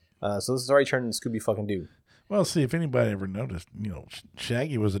So this is already turning Scooby fucking Doo. Well, see, if anybody ever noticed,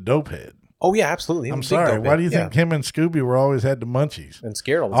 Shaggy was a dopehead. Oh yeah, absolutely. I'm sorry. Why do you think him and Scooby were always had the munchies? And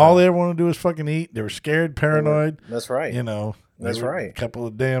scared all the time. All they ever wanted to do is fucking eat. They were scared, paranoid. That's right. That's right. A couple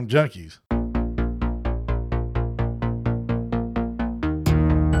of damn junkies.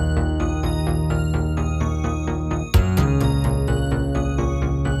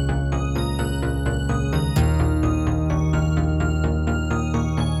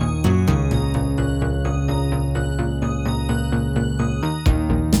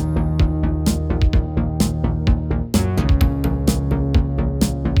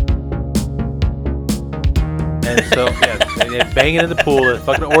 And so, they're banging in the pool. There's a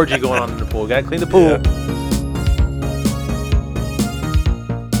fucking orgy going on in the pool. Gotta clean the pool. Yeah.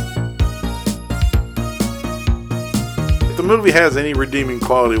 If the movie has any redeeming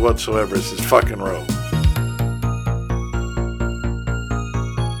quality whatsoever, it's his fucking robe.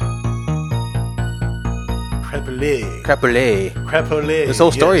 Crapule. This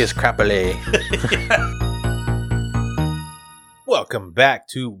whole story is crapule. Welcome back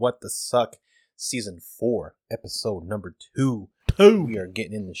to What the Suck. Season 4, episode number 2. We are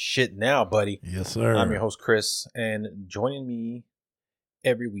getting in the shit now, buddy. Yes, sir. I'm your host, Chris, and joining me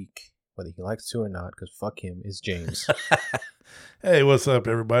every week, whether he likes to or not, because fuck him, is James. Hey, what's up,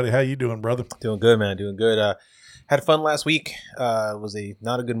 everybody? How you doing, brother? Doing good, man. Doing good. Had fun last week. It was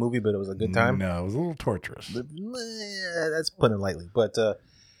not a good movie, but it was a good time. No, it was a little torturous. But, that's putting it lightly. But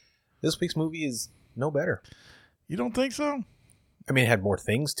this week's movie is no better. You don't think so? I mean, it had more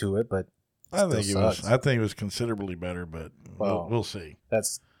things to it, but I think it was considerably better, but we'll see.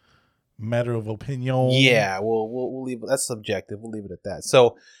 That's matter of opinion. Yeah, we'll leave. That's subjective. We'll leave it at that.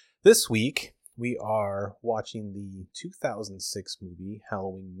 So this week we are watching the 2006 movie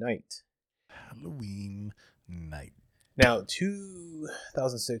Halloween Night. Now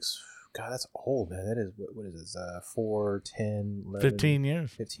 2006. God, that's old, man. That is what is this? 4, 10, 11, 15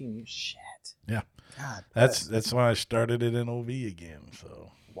 years. 15 years. Shit. Yeah. God. That's why I started it in OV again.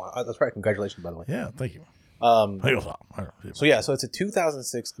 So. Wow, that's right. Congratulations, by the way. Yeah, thank you. So it's a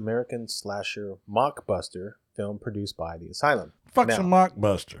 2006 American slasher mockbuster film produced by The Asylum. Fuck's a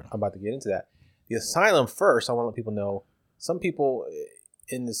mockbuster. I'm about to get into that. The Asylum first, I want to let people know, some people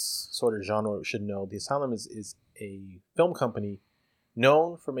in this sort of genre should know, The Asylum is a film company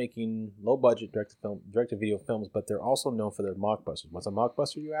known for making low-budget direct-to-video films, but they're also known for their mockbusters. What's a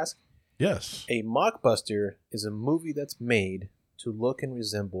mockbuster, you ask? Yes. A mockbuster is a movie that's made to look and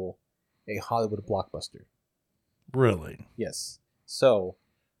resemble a Hollywood blockbuster. Really? Yes. So,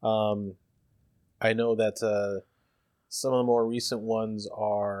 I know that some of the more recent ones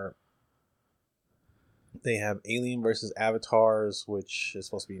are, they have Alien versus Avatars, which is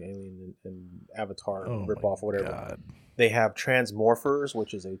supposed to be an Alien and Avatar ripoff or whatever. God. They have Transmorphers,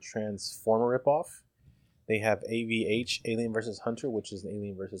 which is a Transformer ripoff. They have AVH, Alien versus Hunter, which is an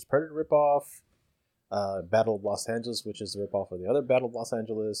Alien versus Predator ripoff. Battle of Los Angeles, which is the ripoff of the other Battle of Los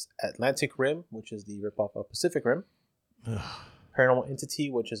Angeles. Atlantic Rim, which is the ripoff of Pacific Rim. Paranormal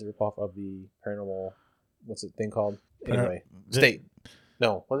Entity, which is a ripoff of the Paranormal, what's the thing called? Anyway, State.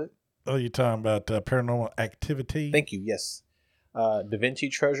 No, was it? Oh, you're talking about Paranormal Activity? Thank you, yes. Da Vinci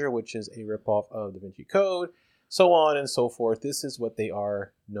Treasure, which is a ripoff of Da Vinci Code. So on and so forth. This is what they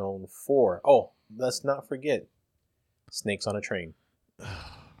are known for. Oh, let's not forget Snakes on a Train.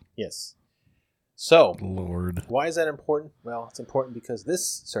 Yes. So, Lord, why is that important? Well, it's important because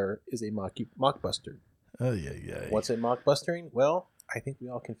this, sir, is a mockbuster. Oh, yeah. What's it mockbustering? Well, I think we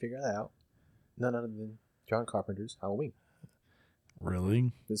all can figure that out. None other than John Carpenter's Halloween.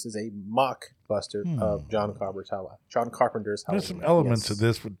 Really? This is a mockbuster of John Carpenter's Halloween. There's some elements of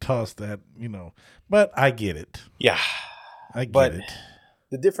this would toss that, but I get it. Yeah. I get it.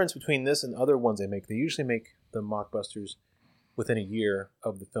 The difference between this and other ones they usually make the mockbusters within a year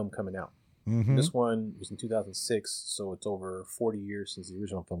of the film coming out. Mm-hmm. This one was in 2006, so it's over 40 years since the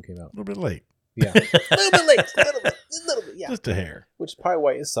original film came out. A little bit late. Yeah. A little bit late. A little bit, yeah. Just a hair. Which is probably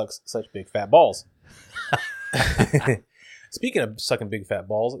why it sucks such big fat balls. Speaking of sucking big fat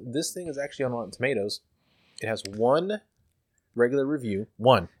balls, this thing is actually on Rotten Tomatoes. It has one regular review.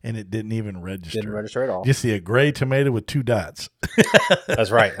 One. And it didn't even register. Didn't register at all. You see a gray tomato with 2 dots.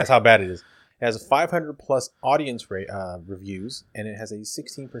 That's right. That's how bad it is. It has 500 plus audience reviews, and it has a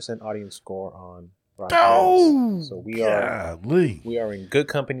 16% audience score on Rotten Tomatoes. So we are in good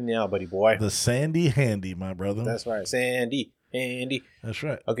company now, buddy boy. The Sandy Handy, my brother. That's right. Sandy. Andy. That's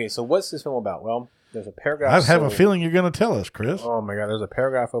right. Okay, so what's this film about? Well, there's a paragraph. I have a feeling you're going to tell us, Chris. Oh, my God. There's a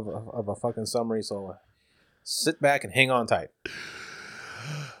paragraph of a fucking summary, so sit back and hang on tight.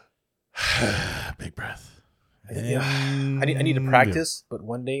 Big breath. I need to practice, but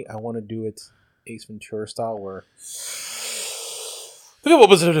one day I want to do it Ace Ventura style, where in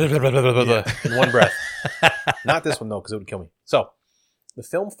one breath. Not this one though, because it would kill me. So, the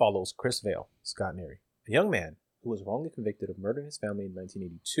film follows Chris Vale, Scott Neary, a young man who was wrongly convicted of murdering his family in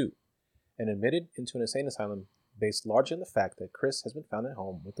 1982 and admitted into an insane asylum based largely on the fact that Chris has been found at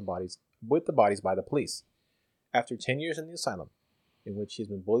home with the bodies by the police. After 10 years in the asylum, in which he has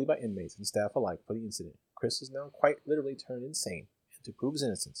been bullied by inmates and staff alike for the incident, Chris is now quite literally turned insane, and to prove his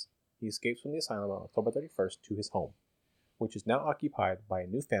innocence, he escapes from the asylum on October 31st to his home, which is now occupied by a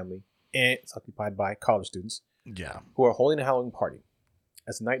new family, and it's occupied by college students who are holding a Halloween party.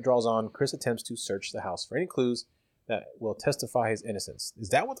 As the night draws on, Chris attempts to search the house for any clues that will testify his innocence. Is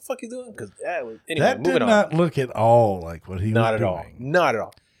that what the fuck he's doing? Because anyway, that did not look at all like what he was doing. Not at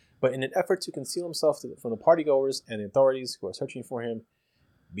all. But in an effort to conceal himself from the partygoers and the authorities who are searching for him,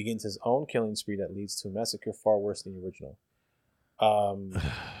 begins his own killing spree that leads to a massacre far worse than the original.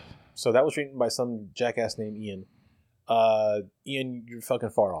 So that was written by some jackass named Ian. Ian, you're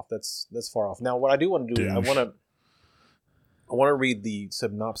fucking far off. That's far off. Now, what I do want to do, I want to read the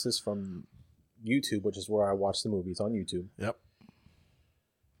synopsis from YouTube, which is where I watch the movie. It's on YouTube. Yep.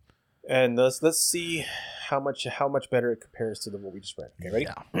 And let's see how much better it compares to what we just read. Okay, ready?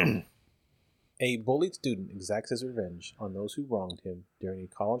 Yeah. A bullied student exacts his revenge on those who wronged him during a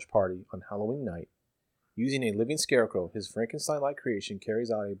college party on Halloween night. Using a living scarecrow, his Frankenstein-like creation carries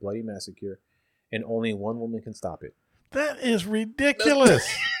out a bloody massacre, and only one woman can stop it. That is ridiculous.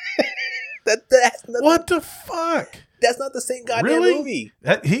 That's what the fuck? That's not the same goddamn movie.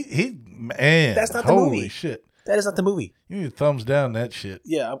 Man. That's not the movie. Holy shit. That is not the movie. You need to thumbs down that shit.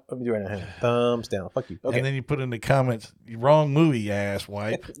 Yeah, I'm doing it right now. Thumbs down. Fuck you. Okay. And then you put in the comments, wrong movie, ass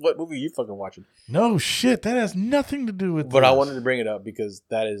wipe. What movie are you fucking watching? No shit. That has nothing to do with But this. I wanted to bring it up because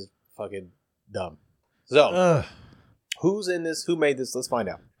that is fucking dumb. So, who's in this? Who made this? Let's find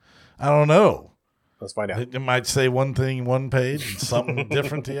out. I don't know. Let's find out. It might say one thing one page and something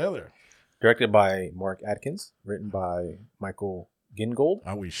different the other. Directed by Mark Atkins. Written by Michael Gingold.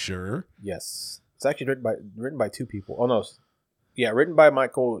 Are we sure? Yes. It's actually written by two people. Oh, no. Yeah, written by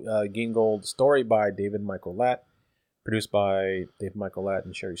Michael Gingold. Story by David Michael Latt. Produced by David Michael Latt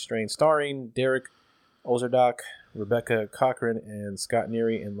and Sherry Strain. Starring Derek Ozerdock, Rebecca Cochran, and Scott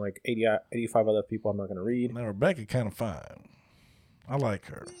Neary, and like 85 other people I'm not going to read. Now, Rebecca kind of fine. I like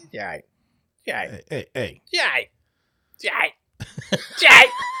her. Yeah. Hey.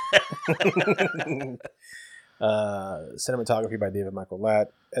 Cinematography by David Michael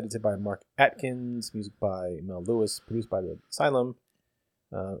Latt. Edited by Mark Atkins. Music by Mel Lewis. Produced by The Asylum.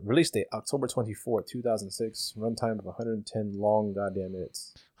 Release date October 24th, 2006. Runtime of 110 long goddamn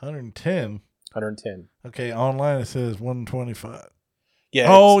minutes. 110? 110. Okay, online it says 125. Yeah.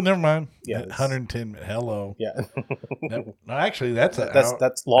 Oh, never mind. Yeah, 110 minutes. Hello. Yeah. No, actually, that's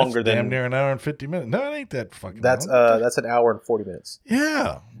longer than damn near an hour and 50 minutes. No, it ain't that fucking. That's long. That's an hour and 40 minutes.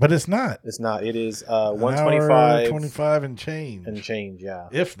 Yeah, but it's not. It's not. It is 125. 25 and change. And change, yeah.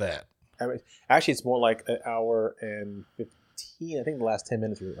 If that. I mean, actually, it's more like an hour and 15. I think the last 10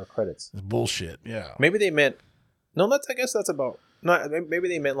 minutes are credits. It's bullshit. Yeah. Maybe they meant. No, I guess that's about. No, maybe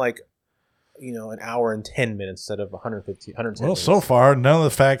they meant like. An hour and 10 minutes instead of 110 Well, minutes. so far, none of the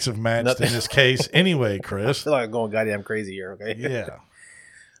facts have matched in this case anyway, Chris. I feel like I'm going goddamn crazy here, okay? Yeah.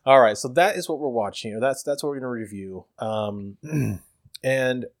 All right, so that is what we're watching. Or that's what we're going to review.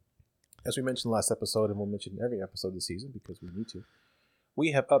 And as we mentioned last episode, and we'll mention every episode this season because we need to,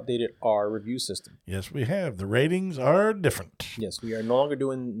 we have updated our review system. Yes, we have. The ratings are different. Yes, we are no longer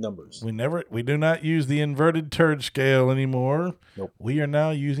doing numbers. We do not use the inverted turd scale anymore. Nope. We are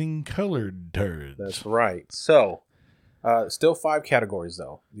now using colored turds. That's right. So, still 5 categories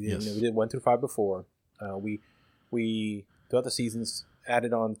though. Yes. We did 1 through 5 before. We throughout the seasons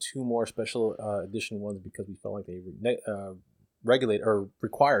added on 2 more special edition ones because we felt like they regulate or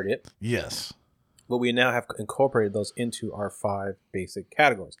required it. Yes. But we now have incorporated those into our 5 basic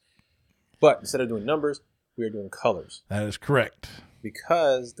categories. But instead of doing numbers, we are doing colors. That is correct.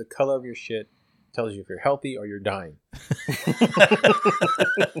 Because the color of your shit tells you if you're healthy or you're dying.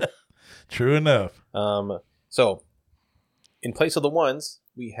 True enough. So, in place of the 1s,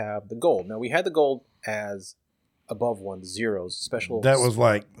 we have the gold. Now, we had the gold as above 1, zeros, special. That was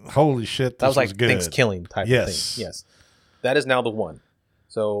like, holy shit, that was like good. things killing type of thing. Yes. That is now the 1.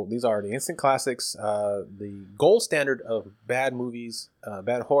 So these are the instant classics, the gold standard of bad movies,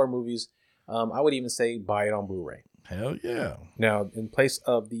 bad horror movies. I would even say buy it on Blu-ray. Hell yeah. Now, in place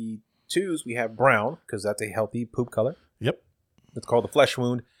of the 2s, we have brown, because that's a healthy poop color. Yep. It's called the flesh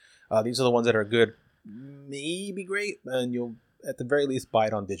wound. These are the ones that are good, maybe great, and you'll, at the very least, buy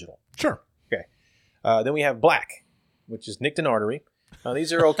it on digital. Sure. Okay. Then we have Black, which is Nicked and Artery.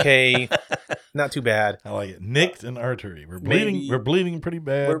 These are okay, not too bad. I like it. Nicked and artery. We're bleeding. Maybe, we're bleeding pretty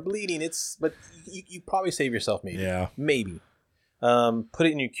bad. We're bleeding. But you probably save yourself. Maybe. Yeah. Maybe. Put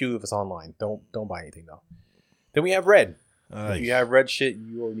it in your queue if it's online. Don't buy anything though. Then we have Red. If you have red shit,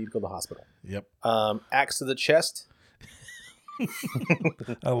 you will need to go to the hospital. Yep. Axe to the chest.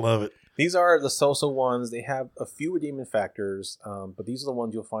 I love it. These are the so-so ones. They have a few redeeming factors, but these are the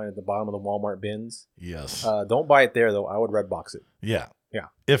ones you'll find at the bottom of the Walmart bins. Yes. Don't buy it there, though. I would Redbox it. Yeah. Yeah.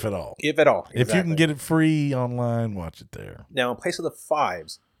 If at all. If at all. Exactly. If you can get it free online, watch it there. Now, in place of the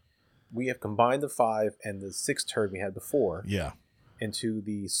 5s, we have combined the 5 and the 6 turd we had before. Yeah. Into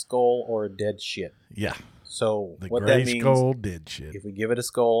the skull or dead shit. Yeah. So the what gray that means, skull dead shit. If we give it a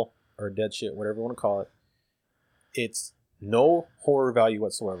skull or a dead shit, whatever you want to call it, it's no horror value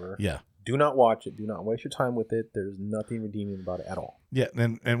whatsoever. Yeah. Do not watch it. Do not waste your time with it. There's nothing redeeming about it at all. Yeah,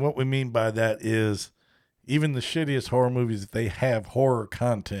 and what we mean by that is even the shittiest horror movies, if they have horror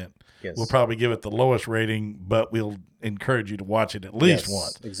content, we'll probably give it the lowest rating, but we'll encourage you to watch it at least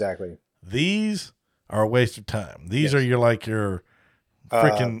once. Exactly. These are a waste of time. These are your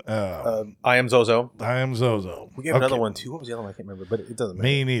freaking I Am Zozo. I Am Zozo. We gave another one too. What was the other one? I can't remember, but it doesn't matter.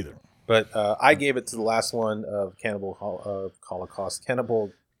 Me neither. But I gave it to the last one of Holocaust.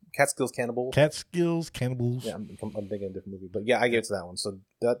 Catskills Cannibals. Catskills Cannibals. Yeah, I'm thinking of a different movie. But yeah, I gave it to that one. So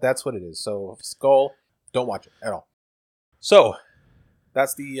that's what it is. So Skull, don't watch it at all. So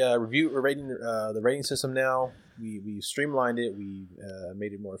that's the rating system now. We streamlined it. We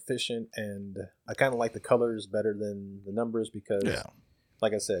made it more efficient. And I kind of like the colors better than the numbers because,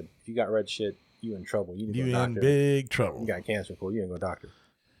 like I said, if you got red shit, you in trouble. You need to go to a doctor. In big trouble. You got cancer, for you, and go to a doctor.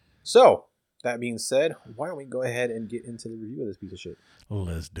 So, that being said, why don't we go ahead and get into the review of this piece of shit?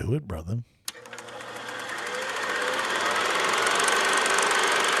 Let's do it, brother.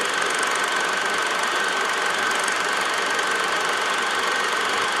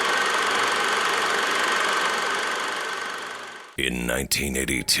 In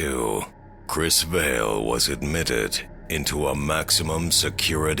 1982, Chris Vale was admitted into a maximum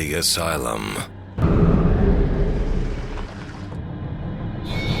security asylum.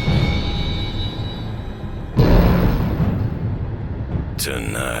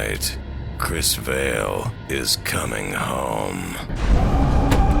 Tonight, Chris Vale is coming home.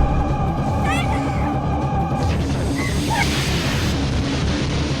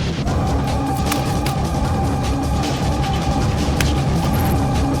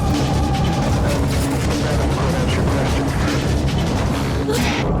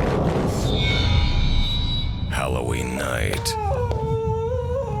 Halloween night.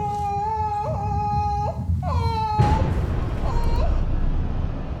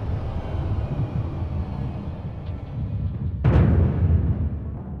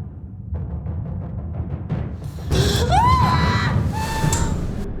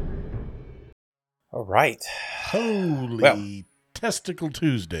 All right. Holy Testicle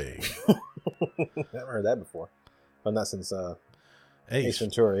Tuesday. Never heard that before. But not since Ace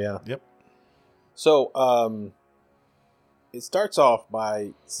Ventura, yeah. Yep. So, it starts off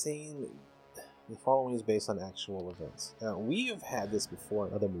by saying the following is based on actual events. Now, we have had this before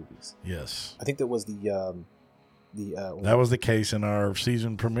in other movies. Yes. I think that was that was the case in our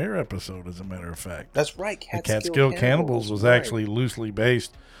season premiere episode, as a matter of fact. That's right. Catskill Cannibals was actually loosely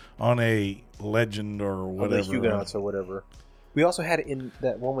based on a legend or whatever. The Huguenots or whatever. We also had it in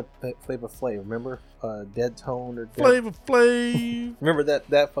that one with Flavor Flav. Remember? Dead Tone or Flavor Flav. Remember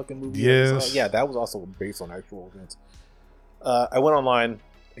that fucking movie? Yes. Yeah, that was also based on actual events. I went online.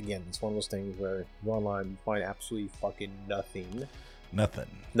 Again, it's one of those things where you go online, you find absolutely fucking nothing. Nothing.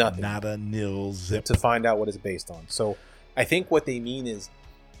 Not a nil zip. To find out what it's based on. So I think what they mean is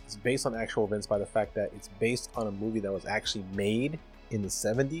it's based on actual events by the fact that it's based on a movie that was actually made in the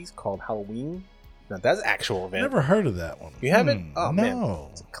 70s called Halloween. Now that's actual event. Never heard of that one. You haven't? Oh no. Man,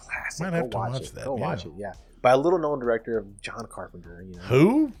 it's a classic. Might have to watch that. Go watch it. Yeah, by a little known director of John Carpenter. You know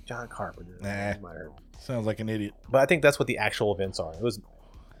who? John Carpenter. Nah. Sounds like an idiot. But I think that's what the actual events are. It was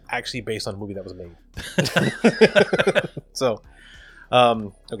actually based on a movie that was made. So,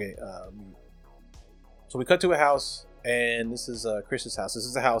 okay. So we cut to a house, and this is Chris's house. This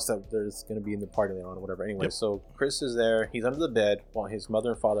is the house that there's going to be in the party on or whatever. Anyway, So Chris is there. He's under the bed while his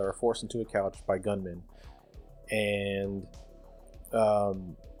mother and father are forced into a couch by gunmen. And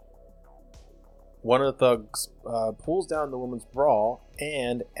one of the thugs pulls down the woman's bra,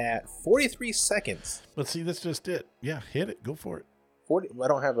 and at 43 seconds... But see, that's just it. Yeah, hit it. Go for it. I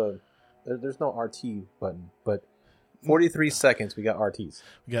don't have there's no RT button, but 43 seconds we got RTs.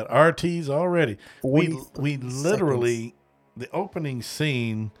 We got RTs already. We literally, the opening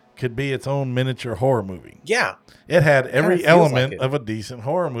scene could be its own miniature horror movie. Yeah. It had every feels element like it. of a decent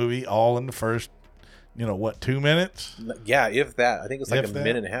horror movie all in the first, 2 minutes? Yeah, if that. I think it's like If a that.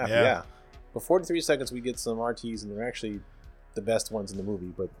 minute and a half. Yeah. Yeah. For 43 seconds, we get some RTs, and they're actually the best ones in the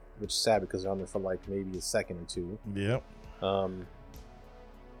movie, but which is sad because they're on there for like maybe a second or two. Yep.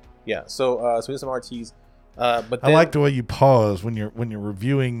 Yeah. So we have some RTs. But then, I like the way you pause when you're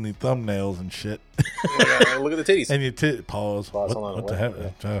reviewing the thumbnails and shit. look at the titties. And you pause. Pause, What, hold on, what the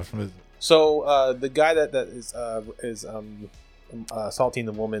what? heck? So the guy that is assaulting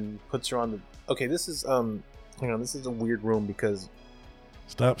the woman puts her on the. Okay, this is hang on. This is a weird room because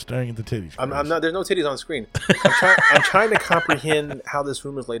Stop staring at the titties. I'm Chris. not. There's no titties on screen. I'm trying to comprehend how this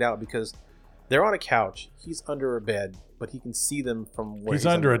room is laid out because they're on a couch. He's under a bed, but he can see them from where He's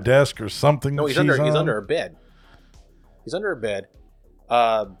under a desk or something. No, he's she's under on. a bed. He's under a bed.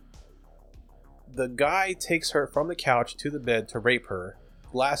 The guy takes her from the couch to the bed to rape her.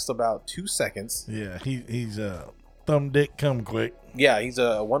 Lasts about 2 seconds. Yeah, he's thumb dick come quick. Yeah, he's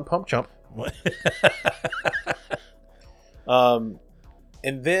a one pump chump.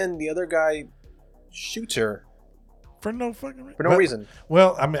 And then the other guy shoots her For no fucking reason. for no reason.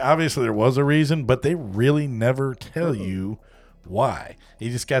 Well, I mean, obviously there was a reason, but they really never tell you why. He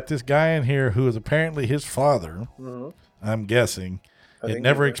just got this guy in here who is apparently his father. Mm-hmm. I'm guessing. I It think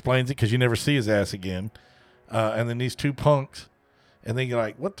never he- explains it because you never see his ass again. And then these two punks, and then you're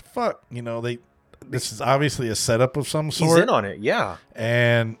like, what the fuck? This is obviously a setup of some sort. He's in on it, yeah.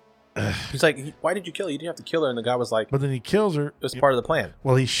 And He's like, why did you kill her? You didn't have to kill her. And the guy was like, but then he kills her. it was part of the plan.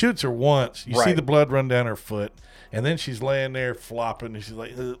 Well, he shoots her once. You see Right. the blood run down her foot, and then she's laying there flopping, and she's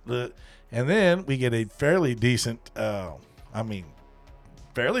like, ugh. And then we get a fairly decent,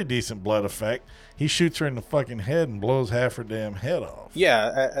 fairly decent blood effect. He shoots her in the fucking head and blows half her damn head off.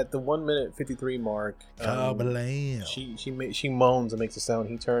 Yeah, at the 1 minute 53 mark, Kablam. she moans and makes a sound.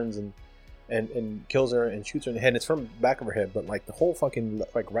 He turns and kills her and shoots her in the head. And it's from the back of her head, but like the whole fucking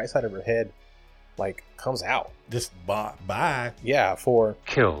like right side of her head like comes out. Just bye. Yeah, for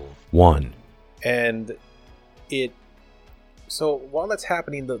Kill 1. and it. So while that's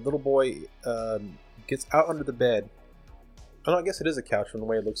happening, the little boy gets out under the bed. Oh, no, I guess it is a couch from the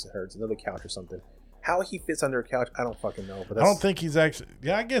way it looks at her. It's another couch or something. How he fits under a couch, I don't fucking know. But I don't think he's actually.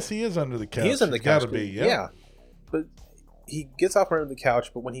 Yeah, I guess he is under the couch. he is under the He's couch. Gotta be. Yeah. But he gets off under the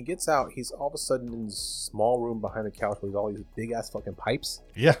couch. But when he gets out, he's all of a sudden in this small room behind the couch with all these big ass fucking pipes.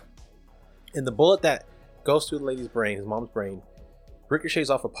 Yeah. And the bullet that goes through the lady's brain, his mom's brain, ricochets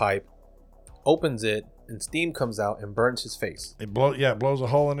off a pipe, opens it, and steam comes out and burns his face. It blows a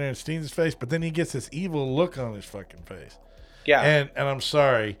hole in there and stings his face. But then he gets this evil look on his fucking face. Yeah. And I'm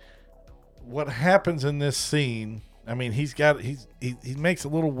sorry, what happens in this scene? I mean, he makes a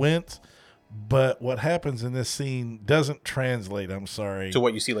little wince, but what happens in this scene doesn't translate. I'm sorry to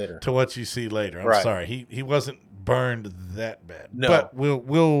what you see later. To what you see later. I'm Right. sorry. He wasn't burned that bad. No. But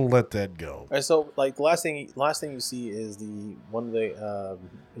we'll let that go. All right, so like the last thing you see is one of the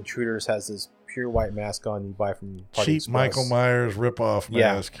intruders has this pure white mask on you buy from Party Cheap Express. Michael Myers ripoff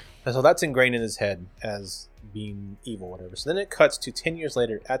Yeah. mask. And so that's ingrained in his head as being evil, whatever. So then it cuts to 10 years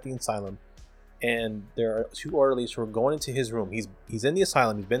later at the asylum, and there are two orderlies who are going into his room. He's in the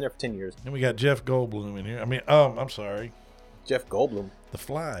asylum. He's been there for 10 years. And we got Jeff Goldblum in here. I mean, I'm sorry. Jeff Goldblum. The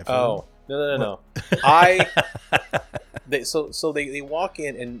Fly. Oh, no. They walk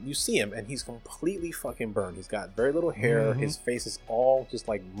in and you see him and he's completely fucking burned. He's got very little hair. Mhm. His face is all just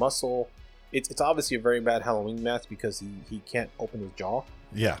like muscle. It's obviously a very bad Halloween mask because he can't open his jaw.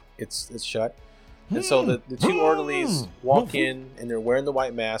 Yeah. It's shut. And so the two orderlies walk in and they're wearing the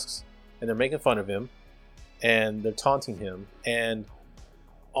white masks and they're making fun of him and they're taunting him and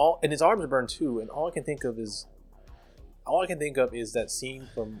his arms are burned too. And all I can think of is that scene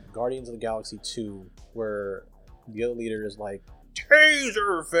from Guardians of the Galaxy 2 where the other leader is like,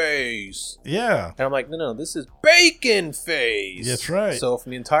 Taser Face! Yeah. And I'm like, no, this is Bacon Face! That's right. So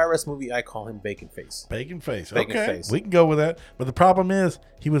from the entire rest of the movie, I call him Bacon Face. Bacon face. Bacon Okay. face. We can go with that. But the problem is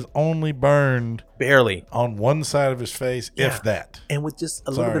he was only burned Barely. on one side of his face, Yeah. if that. And with just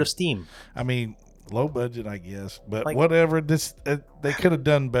a little Sorry. bit of steam. I mean, low budget, I guess. But Like- whatever. They could have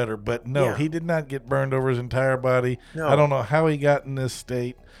done better. But no, Yeah. he did not get burned over his entire body. No. I don't know how he got in this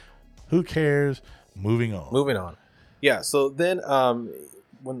state. Who cares? Moving on. Moving on. Yeah, so then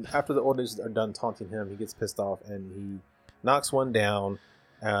after the orders are done taunting him, he gets pissed off and he knocks one down.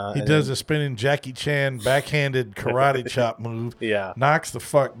 He does a spinning Jackie Chan backhanded karate chop move. Yeah. Knocks the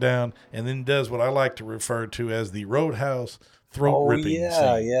fuck down, and then does what I like to refer to as the Roadhouse throat ripping scene.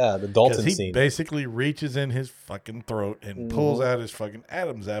 the Because Dalton he scene. basically reaches in his fucking throat and pulls out his fucking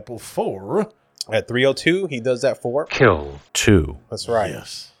Adam's apple for... At 3:02, he does that for. Kill 2. That's right.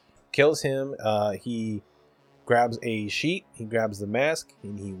 Yes. kills him. He grabs a sheet, he grabs the mask,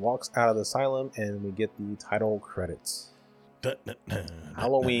 and he walks out of the asylum, and we get the title credits.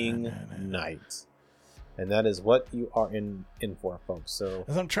 Halloween night. And that is what you are in for, folks. So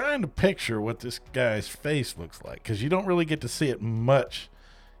as I'm trying to picture what this guy's face looks like, because you don't really get to see it much,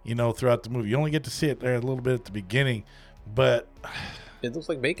 throughout the movie. You only get to see it there a little bit at the beginning, but it looks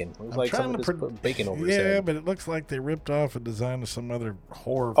like bacon. It looks like someone just put bacon over his head. Yeah, but it looks like they ripped off a design of some other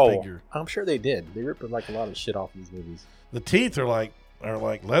horror figure. I'm sure they did. They ripped like a lot of shit off these movies. The teeth are like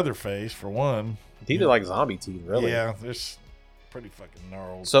Leatherface for one. The teeth are like zombie teeth, really. Yeah, there's pretty fucking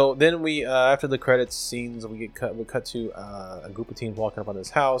gnarled. So then we, after the credits scenes, we cut to a group of teens walking up on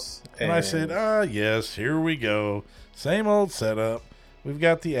this house. And I said, yes, here we go. Same old setup. We've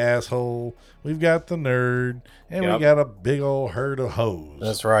got the asshole, we've got the nerd, and we got a big old herd of hoes.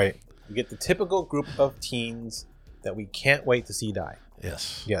 That's right. We get the typical group of teens that we can't wait to see die.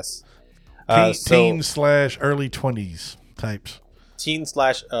 Yes. Yes. Teens / early 20s types. Teen /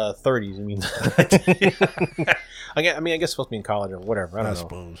 30s, I mean. I guess it's supposed to be in college or whatever. I don't know.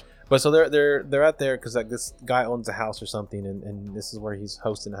 Suppose. But so they're out there because like this guy owns a house or something, and this is where he's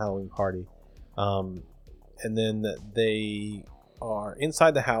hosting a Halloween party. And then they are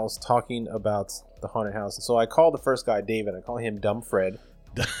inside the house talking about the haunted house. So I call the first guy David. I call him Dumb Fred.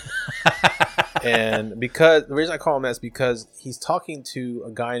 And because the reason I call him that is because he's talking to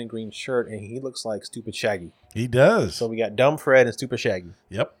a guy in a green shirt, and he looks like Stupid Shaggy. He does. So we got Dumb Fred and Stupid Shaggy.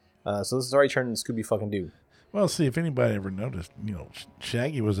 Yep. So this is already turning into Scooby fucking Doo. Well, see, if anybody ever noticed,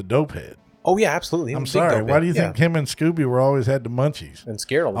 Shaggy was a dope head. Oh yeah, absolutely. I'm sorry. Why do you think him and Scooby were always had the munchies and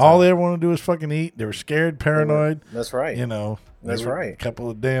scared all the time? All they ever wanted to do was fucking eat. They were scared, paranoid. That's right. That's right. A couple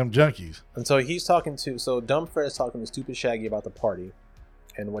of damn junkies. And so he's talking to Dumb Fred is talking to Stupid Shaggy about the party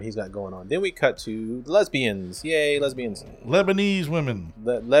and what he's got going on. Then we cut to the lesbians. Yay, lesbians! Lebanese women.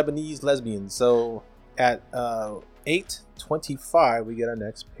 The Lebanese lesbians. So at 8:25, we get our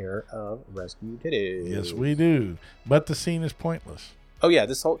next pair of rescue titties. Yes, we do. But the scene is pointless. Oh yeah,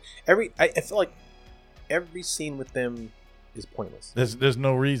 I feel like every scene with them is pointless. There's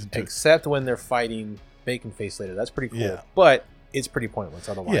no reason to, except when they're fighting Bacon Face later. That's pretty cool. Yeah. But it's pretty pointless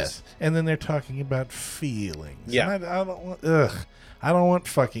otherwise. Yes, and then they're talking about feelings. Yeah, I don't want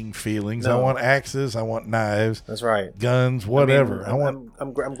fucking feelings. No. I want axes. I want knives. That's right. Guns, whatever.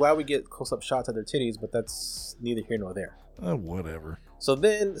 I'm glad we get close-up shots of their titties, but that's neither here nor there. Whatever. So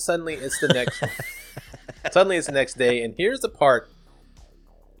then suddenly it's the next. Suddenly it's the next day, and here's the part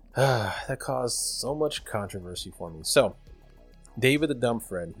that caused so much controversy for me. So David the Dumb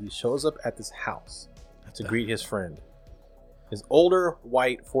Fred, he shows up at this house to greet his friend, his older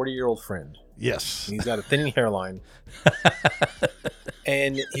white 40-year-old friend. Yes, and he's got a thin hairline.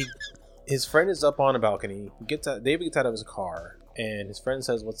 And his friend is up on a balcony. David gets out of his car, and his friend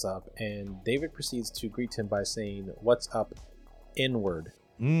says, "What's up?" And David proceeds to greet him by saying, "What's up?" N-word.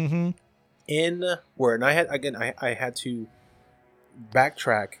 Mm-hmm. N-word. And I had to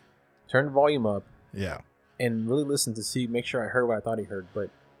backtrack, turn the volume up, and really listen to make sure I heard what I thought he heard. But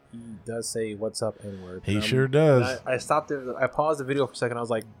he does say, "What's up?" N-word. He sure does. I stopped there. I paused the video for a second. I was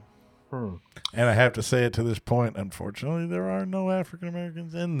like, And I have to say it to this point, unfortunately, there are no African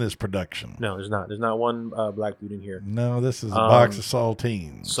Americans in this production. No, there's not. There's not one black dude in here. No, this is a box of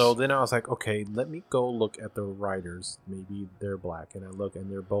saltines. So then I was like, okay, let me go look at the writers. Maybe they're black. And I look, and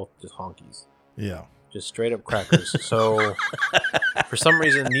they're both just honkies. Yeah. Just straight up crackers. So for some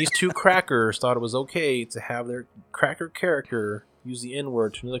reason, these two crackers thought it was okay to have their cracker character use the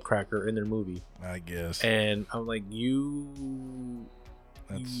N-word to another cracker in their movie. I guess. And I'm like, you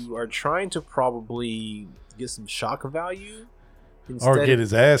are trying to probably get some shock value, or get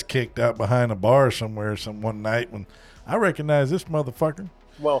his ass kicked out behind a bar somewhere one night when I recognize this motherfucker.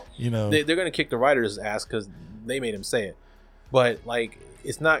 Well, they're going to kick the writer's ass because they made him say it. But like,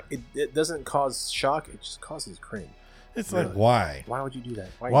 it's not. It doesn't cause shock. It just causes cringe. It's really. Like, why? Why would you do that?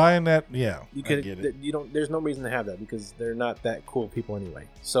 Why in that? Yeah, you could. You don't. There's no reason to have that because they're not that cool people anyway.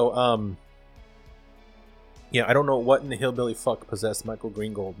 So yeah, I don't know what in the hillbilly fuck possessed Michael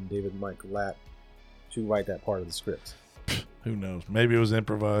Greengold and David Mike Latt to write that part of the script. Who knows? Maybe it was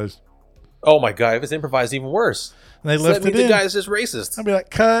improvised. Oh my god, if it's improvised, even worse. And they left it in. The guy's just racist. I'd be like,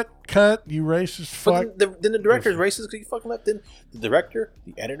 cut, you racist fuck. But then the director's racist because you fucking left in. The director,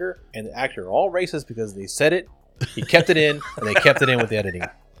 the editor, and the actor are all racist because they said it, he kept it in, and they kept it in with the editing.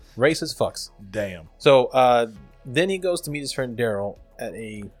 Racist fucks. Damn. So then he goes to meet his friend Daryl at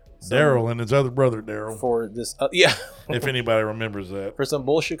Daryl and his other brother Daryl. For this, yeah. If anybody remembers that. For some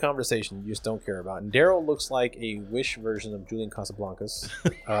bullshit conversation you just don't care about. And Daryl looks like a Wish version of Julian Casablancas.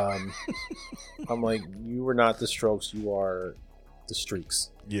 I'm like, you were not the Strokes. You are the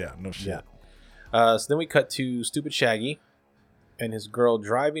streaks. Yeah, no shit. Yeah. So then we cut to Stupid Shaggy and his girl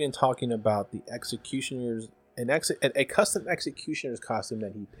driving and talking about the executioner's a custom executioner's costume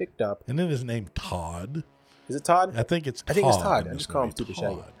that he picked up. And then his name Todd. Is it Todd? I think it's Todd. I think it's Todd. I just call him Stupid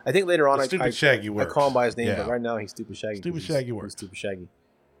Shaggy. I think later on Stupid Shaggy works. I call him by his name, but right now he's Stupid Shaggy. Stupid Shaggy works. Stupid Shaggy.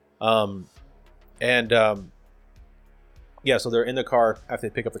 Yeah, so they're in the car after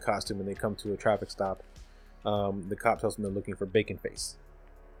they pick up the costume and they come to a traffic stop. The cop tells them they're looking for Bacon Face.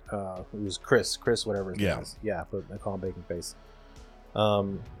 It was Chris, whatever his name is. Yeah, but I call him Bacon Face. I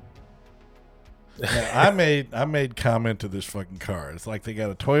made comment to this fucking car. It's like they got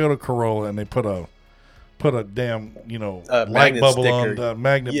a Toyota Corolla and they put a damn light bubble sticker. on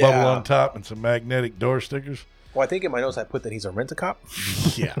magnet bubble on top and some magnetic door stickers. Well, I think in my notes I put that he's a rent-a-cop.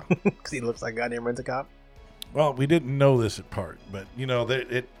 Yeah, because he looks like a goddamn rent-a-cop. Well, we didn't know this at part, but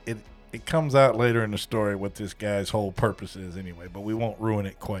it comes out later in the story what this guy's whole purpose is anyway. But we won't ruin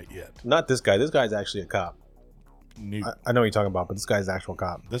it quite yet. Not this guy. This guy's actually a cop. I know what you're talking about, but this guy's the actual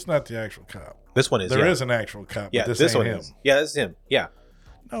cop. That's not the actual cop. This one is. There is an actual cop. Yeah, but this ain't one him. is. Yeah, this is him. Yeah.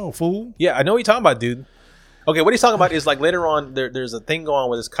 No, fool. Yeah, I know what you're talking about, dude. Okay, what he's talking about is like later on, there's a thing going on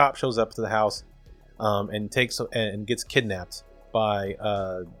where this cop shows up to the house, and gets kidnapped by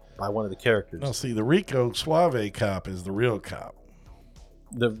one of the characters. No, see, the Rico Suave cop is the real cop.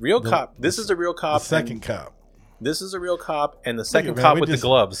 The real cop. This is the real cop. The second cop. This is a real cop, and the second cop with the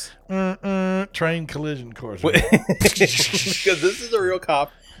gloves. Train collision course. Because this is a real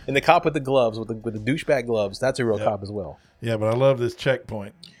cop, and the cop with the gloves, with the douchebag gloves, that's a real cop as well. Yeah, but I love this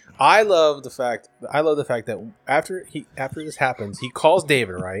checkpoint. I love the fact that after this happens, he calls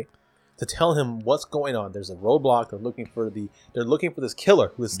David, right, to tell him what's going on. There's a roadblock. They're looking for this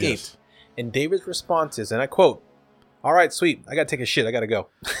killer who escaped. Yes. And David's response is, and I quote, "All right, sweet. I got to take a shit. I got to go."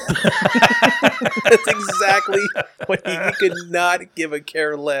 That's exactly what he could not give a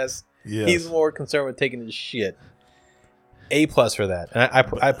care less. Yes. He's more concerned with taking his shit. A+ for that. And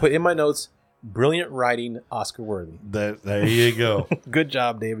I put in my notes, brilliant writing, Oscar worthy. There you go. Good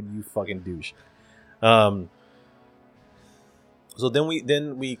job, David. You fucking douche. So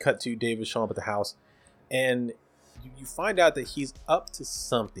then we cut to David showing up at the house, and you find out that he's up to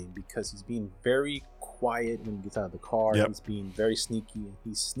something because he's being very quiet when he gets out of the car. Yep. He's being very sneaky, and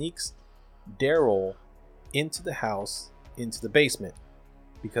he sneaks Daryl into the house, into the basement,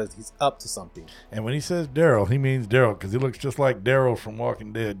 because he's up to something. And when he says Daryl, he means Daryl because he looks just like Daryl from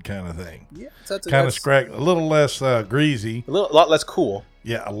Walking Dead kind of thing. Yeah, kind of scragged, a little less greasy, a lot less cool.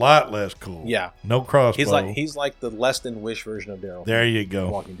 Yeah, a lot less cool. Yeah, no crossbow. He's like the less than Wish version of Daryl. There you go.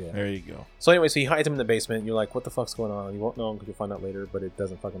 Walking Dead. There you go. So anyway, so he hides him in the basement. And you're like, what the fuck's going on? You won't know because you'll find out later, but it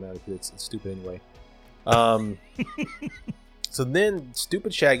doesn't fucking matter because it's stupid anyway. So then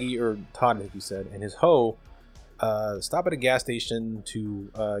Stupid Shaggy, or Todd, as you said, and his hoe stop at a gas station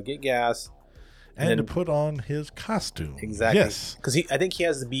to get gas and to put on his costume. Exactly. Yes, because I think he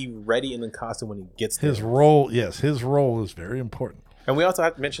has to be ready in the costume when he gets there. His role is very important. And we also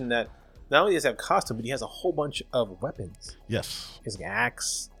have to mention that not only does he have a costume, but he has a whole bunch of weapons. Yes, he has an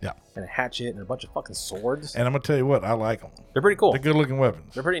axe, yeah, and a hatchet, and a bunch of fucking swords. And I'm gonna tell you what, I like them. They're pretty cool. They're good looking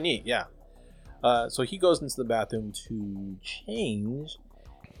weapons. They're pretty neat. Yeah. So he goes into the bathroom to change,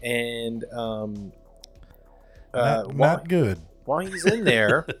 and not good. While he's in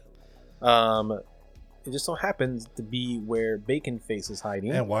there, it just so happens to be where Bacon Face is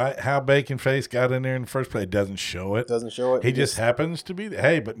hiding. And how Bacon Face got in there in the first place doesn't show it. Doesn't show it. He just happens to be there.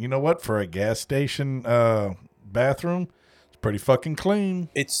 Hey, but you know what? For a gas station bathroom, it's pretty fucking clean.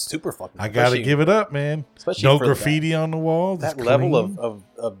 It's super fucking. I gotta give it up, man. Especially no graffiti on the walls. That level of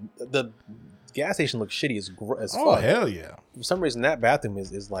the gas station looks shitty as fuck. Oh hell yeah! For some reason, that bathroom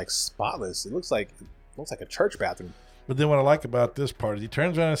is like spotless. It looks like a church bathroom. But then what I like about this part is he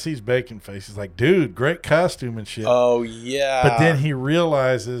turns around and sees Bacon Face. He's like, dude, great costume and shit. Oh, yeah. But then he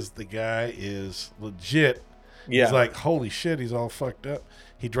realizes the guy is legit. Yeah. He's like, holy shit, he's all fucked up.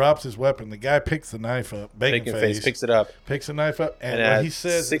 He drops his weapon. The guy picks the knife up. Bacon Face picks it up. Picks the knife up. And what he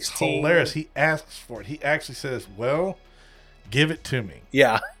says is hilarious. He asks for it. He actually says, well, give it to me.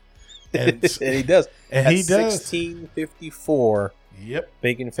 Yeah. And he does. And he does. 1654. Yep.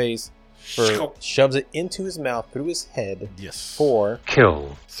 Bacon Face shoves it into his mouth through his head. Yes. For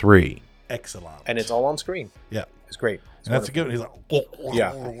kill 3. Excellent. And it's all on screen. Yeah. It's great. And that's a good one. He's like,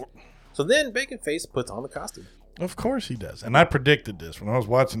 yeah. So then Bacon Face puts on the costume. Of course he does. And I predicted this. When I was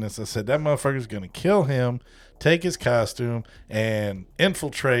watching this, I said, that motherfucker's going to kill him, take his costume, and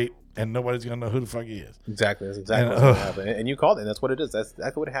infiltrate, and nobody's going to know who the fuck he is. Exactly. That's exactly what's going to happen. And you called it. And that's what it is. That's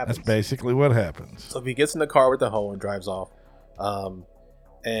exactly what happens. That's basically what happens. So if he gets in the car with the hoe and drives off,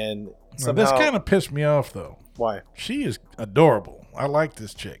 and somehow, this kind of pissed me off, though. Why? She is adorable. I like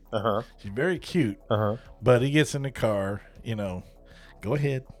this chick. Uh-huh. She's very cute. Uh-huh. But he gets in the car, go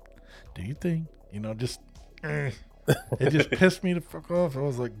ahead, do your thing, just. It just pissed me the fuck off. I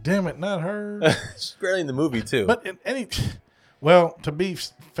was like, damn it, not her. She's barely in the movie too. But well, to be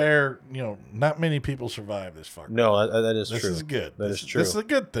fair, not many people survive this fuck. No, that is true. This is good. That is true. This is a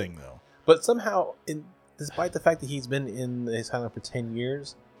good thing, though. But somehow, despite the fact that he's been in his island for 10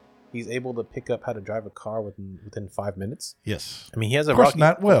 years, he's able to pick up how to drive a car within 5 minutes. Yes. I mean, he has a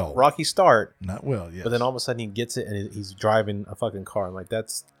rocky start. Not well, yes. But then all of a sudden he gets it and he's driving a fucking car. I'm like,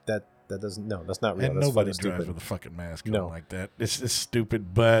 that's not real. And that's nobody stupid. drives with a fucking mask on No. like that. It's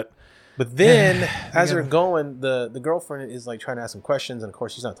stupid, but then as they're going, the girlfriend is like trying to ask him questions, and of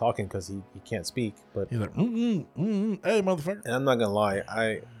course she's not talking because he can't speak. But he's like, hey, motherfucker. And I'm not gonna lie,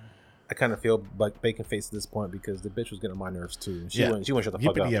 I kind of feel like bacon face at this point because the bitch was getting on my nerves too. She wouldn't shut the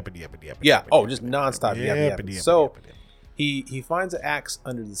fuck up. Yeah. Oh, just nonstop. So he finds an axe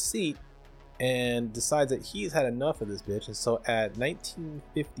under the seat and decides that he's had enough of this bitch. And so at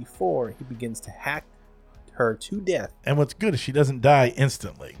 1954, he begins to hack her to death. And what's good is she doesn't die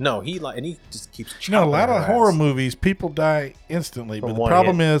instantly. No, he just keeps chopping a lot her of ass. horror movies, people die instantly. From But the one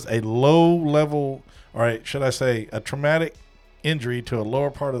problem hit. is a low level, should I say, a traumatic injury to a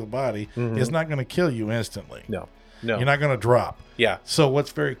lower part of the body is not going to kill you instantly. No. You're not going to drop. Yeah. So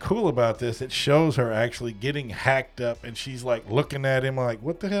what's very cool about this, it shows her actually getting hacked up, and she's like looking at him like,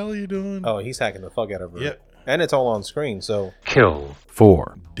 what the hell are you doing? Oh, he's hacking the fuck out of her. Yep. And it's all on screen, so Kill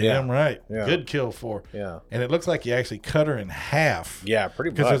 4. Damn right. Yeah. Good kill for. Yeah. And it looks like he actually cut her in half. Yeah,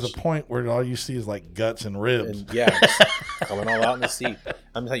 pretty much. Because there's a point where all you see is like guts and ribs. And just coming all out in the seat.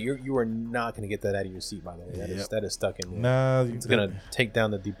 I'm telling you are not going to get that out of your seat, by the way. That is stuck in there. No, it's going to take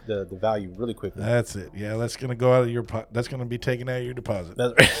down the value really quickly. That's it. Yeah, that's going to go out of your. That's going to be taken out of your deposit.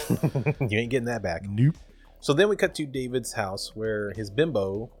 That's right. You ain't getting that back. Nope. So then we cut to David's house where his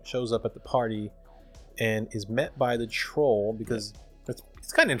bimbo shows up at the party and is met by the troll because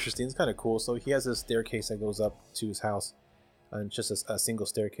it's kind of interesting. It's kind of cool. So he has a staircase that goes up to his house, and it's just a single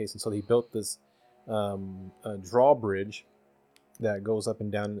staircase. And so he built this drawbridge that goes up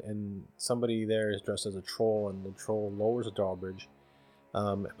and down. And somebody there is dressed as a troll, and the troll lowers the drawbridge.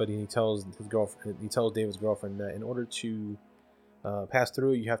 But he tells David's girlfriend that in order to pass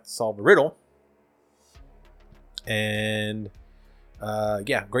through, you have to solve a riddle. And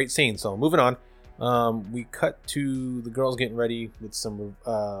great scene. So moving on. We cut to the girls getting ready with some. We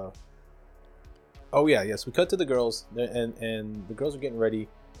cut to the girls, and the girls are getting ready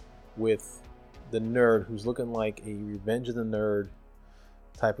with the nerd who's looking like a Revenge of the Nerd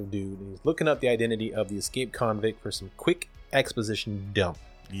type of dude. And he's looking up the identity of the escaped convict for some quick exposition dump.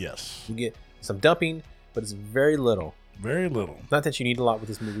 Yes. You get some dumping, but it's very little. Very little. Not that you need a lot with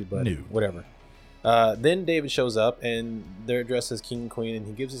this movie, but No. Whatever. Then David shows up, and they're dressed as king and queen, and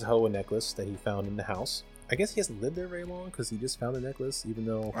he gives his hoe a necklace that he found in the house. I guess he hasn't lived there very long because he just found the necklace, even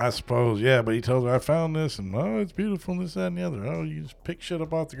though... I suppose, yeah, but he tells her, I found this, and it's beautiful, and this, that, and the other. Oh, you just pick shit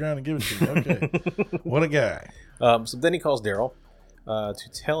up off the ground and give it to me. Okay. What a guy. So then he calls Daryl to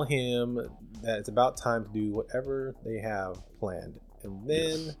tell him that it's about time to do whatever they have planned. And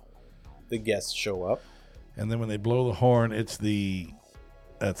then the guests show up. And then when they blow the horn, that's the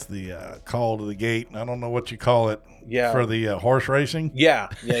call to the gate. I don't know what you call it. Yeah. For the horse racing. Yeah.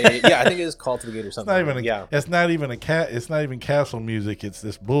 I think it is call to the gate or something. It's not even castle music. It's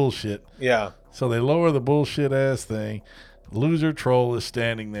this bullshit. Yeah. So they lower the bullshit ass thing. Loser Troll is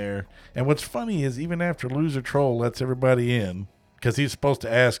standing there, and what's funny is even after Loser Troll lets everybody in, because he's supposed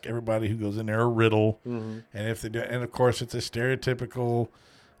to ask everybody who goes in there a riddle, and if they do, and of course it's a stereotypical.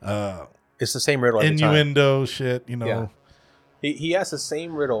 It's the same riddle every innuendo shit, Yeah. He asks the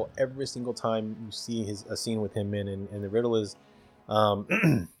same riddle every single time you see a scene with him in, and the riddle is,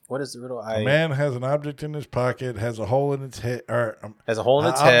 what is the riddle? A man has an object in his pocket, has a hole in its head, or has a hole in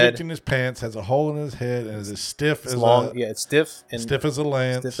its object head. in his pants, has a hole in his head, and is as stiff as long. It's stiff and stiff as a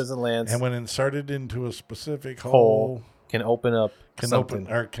lance. Stiff as a lance. And when inserted into a specific hole, can open up something.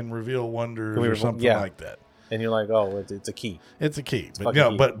 Can reveal wonders or something like that. And you're like, oh, it's a key. It's a key.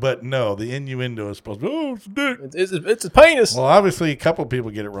 But no, the innuendo is supposed to be, oh, it's a dick. It's a penis. Well, obviously, a couple people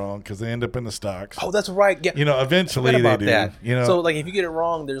get it wrong because they end up in the stocks. Oh, that's right. Yeah. Eventually they do. That. You know, so like if you get it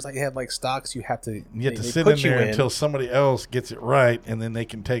wrong, they have like stocks you have to. You have to sit in there until somebody else gets it right, and then they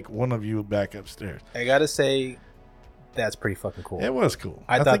can take one of you back upstairs. I gotta say, that's pretty fucking cool. It was cool.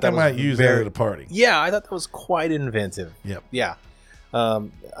 I think I might use that at a party. Yeah, I thought that was quite inventive. Yep. Yeah.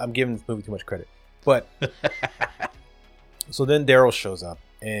 I'm giving this movie too much credit, but. So then Daryl shows up,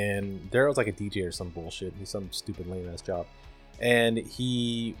 and Daryl's like a DJ or some bullshit. He's some stupid lame ass job, and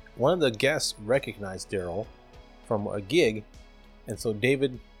one of the guests recognized Daryl from a gig, and so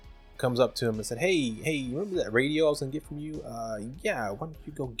David comes up to him and said, hey, you remember that radio I was gonna get from you? Yeah, why don't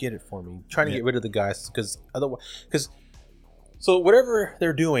you go get it for me? Trying to get rid of the guys, because so whatever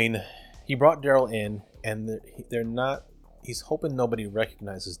they're doing, he brought Daryl in, and they're not. He's hoping nobody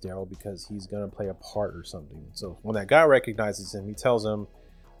recognizes Daryl because he's gonna play a part or something. So when that guy recognizes him, he tells him,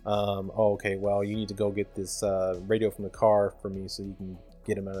 "Oh, okay, well, you need to go get this radio from the car for me so you can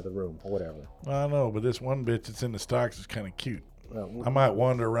get him out of the room or whatever." Well, I know, but this one bitch that's in the stocks is kind of cute. I might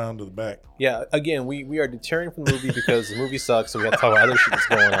wander around to the back. Yeah, again, we are deterring from the movie because the movie sucks, so we have to talk about other shit that's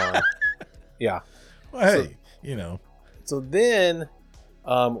going on. Yeah. Well, hey, So then,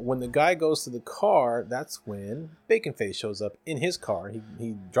 when the guy goes to the car, that's when Baconface shows up in his car.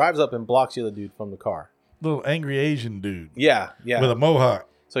 He drives up and blocks the other dude from the car. Little angry Asian dude. Yeah. With a mohawk.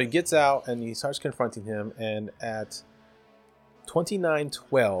 So he gets out and he starts confronting him, and at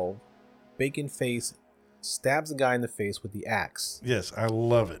 29:12, Baconface stabs the guy in the face with the axe. Yes, I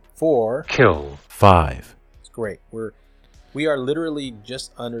love it. For Kill 5. It's great. We are literally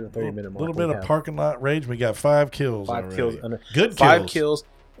just under the 30-minute mark. A little bit of parking lot rage. We got 5 kills. 5 kills. Good 5 kills.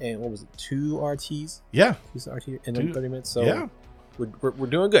 And what was it? 2 RTs? Yeah. 2 RTs in 30 minutes. So yeah. We're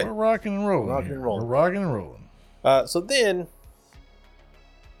doing good. We're rocking and rolling. We're rocking and rolling. So then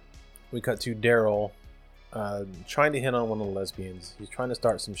we cut to Daryl trying to hit on one of the lesbians. He's trying to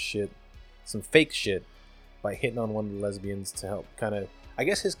start some fake shit by hitting on one of the lesbians to help kind of, I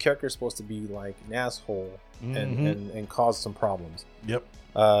guess his character is supposed to be like an asshole and cause some problems. Yep.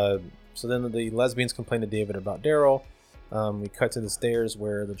 So then the lesbians complain to David about Daryl. We cut to the stairs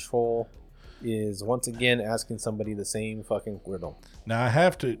where the troll is once again asking somebody the same fucking riddle. Now I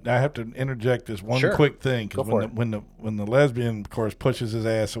have to interject this one quick thing, because when the lesbian, of course, pushes his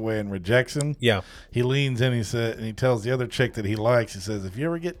ass away and rejects him, he leans in. He tells the other chick that he likes. He says, "If you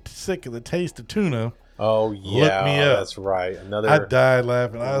ever get sick of the taste of tuna, oh yeah, look me up." That's right. I died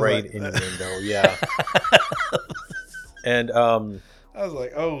laughing. I was right like, in the window, yeah. And I was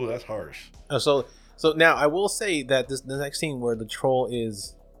like, "Oh, that's harsh." So now I will say that the next scene where the troll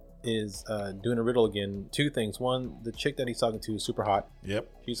is doing a riddle again, 2 things. 1, the chick that he's talking to is super hot. Yep.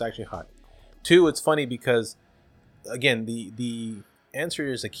 She's actually hot. 2, it's funny because, again, the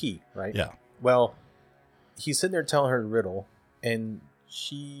answer is a key, right? Yeah. Well, he's sitting there telling her the riddle, and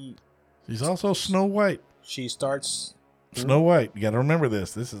she's also Snow White. She starts... Snow White. You got to remember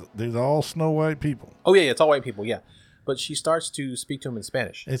this. These are all Snow White people. Oh, yeah, it's all white people, yeah. But she starts to speak to him in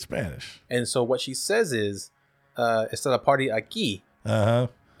Spanish. It's Spanish. And so what she says is, está la party aquí. Uh-huh.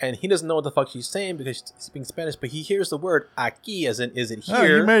 And he doesn't know what the fuck she's saying because she's speaking Spanish, but he hears the word aquí as in, is it here? Oh,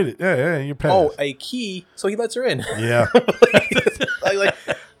 you made it. Yeah, you passed. Oh, a key. So he lets her in. Yeah. like,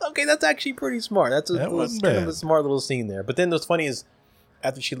 okay, that's actually pretty smart. That's kind of a smart little scene there. But then what's funny is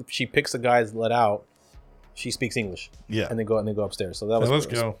after she picks the guys let out, she speaks English. Yeah. And they go upstairs. So that was, let's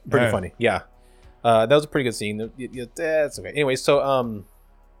go. Pretty funny. Yeah. That was a pretty good scene. That's okay. Anyway, so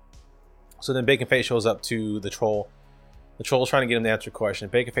then Baconface shows up to the troll. The troll's trying to get him to answer a question.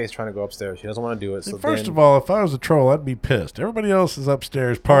 Baconface trying to go upstairs. He doesn't want to do it. So first of all, if I was a troll, I'd be pissed. Everybody else is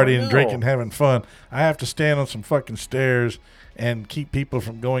upstairs partying, drinking, having fun. I have to stand on some fucking stairs and keep people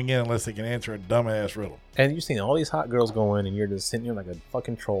from going in unless they can answer a dumbass riddle. And you've seen all these hot girls go in, and you're just sitting here like a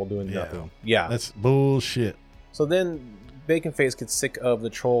fucking troll doing nothing. Yeah. That's bullshit. So then Baconface gets sick of the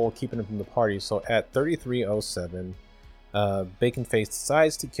troll keeping him from the party. So at 33:07, Baconface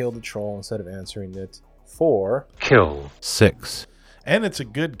decides to kill the troll instead of answering it. For Kill 6. And it's a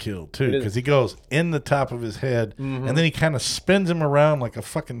good kill too, because he goes in the top of his head and then he kind of spins him around like a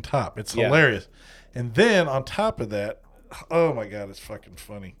fucking top. It's hilarious. And then on top of that, oh my god, it's fucking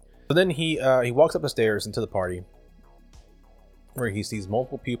funny. So then he walks up the stairs into the party where he sees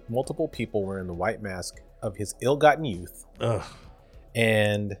multiple people wearing the white mask of his ill-gotten youth. Ugh.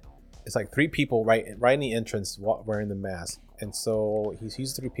 And it's like 3 people right in the entrance wearing the mask. And so he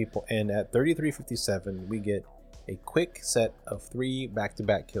sees 3 people, and at 33:57, we get a quick set of 3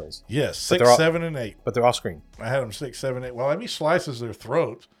 back-to-back kills. Yes, 6, 7, and 8. But they're all screen. I had them 6, 7, 8. Well, I mean, slices their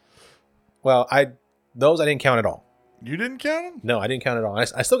throats. Well, those I didn't count at all. You didn't count them? No, I didn't count at all.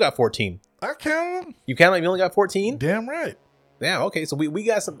 I still got 14. I counted them. You counted? You only got 14? Damn right. Yeah, okay. So we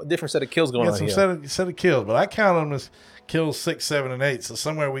got some different set of kills going on here. Set of kills, but I count them as kills 6, 7, and 8. So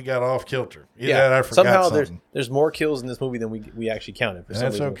somewhere we got off kilter. Yeah, I forgot somehow something. there's more kills in this movie than we actually counted. For some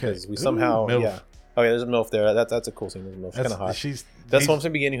That's reason, okay. Because we somehow MILF. yeah. Oh yeah, there's a MILF there. That's a cool scene. There's a MILF. Kind of hot. That's from the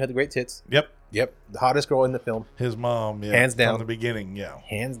beginning. You had the great tits. Yep. The hottest girl in the film. His mom. Yeah. Hands down. From the beginning. Yeah.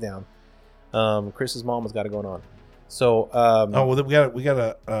 Hands down. Chris's mom has got it going on. So, Oh, well, we got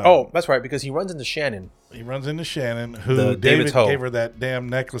a. oh, that's right, because he runs into Shannon. He runs into Shannon, who The David David's hoe. gave her that damn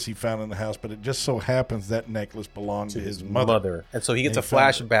necklace he found in the house, but it just so happens that necklace belonged to his mother. And so he gets And a he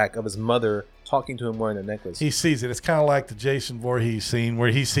found it. flashback of his mother talking to him wearing a necklace. He sees it. It's kind of like the Jason Voorhees scene where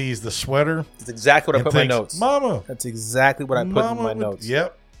he sees the sweater. That's exactly what I and put in my thinks, notes. Mama. That's exactly what I put in my would-" notes.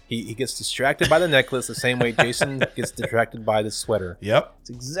 Yep. He gets distracted by the necklace the same way Jason gets distracted by the sweater. Yep. It's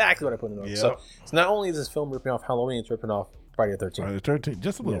exactly what I put in the notes. Yep. So not only is this film ripping off Halloween, it's ripping off Friday the 13th. Friday the 13th.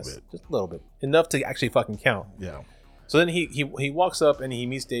 Just a little bit. Just a little bit. Enough to actually fucking count. Yeah. So then he walks up and he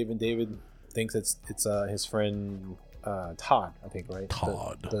meets David. David thinks it's his friend Todd, I think, right?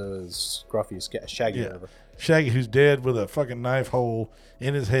 Todd. The scruffy, shaggy, Yeah. whatever. Shaggy, who's dead with a fucking knife hole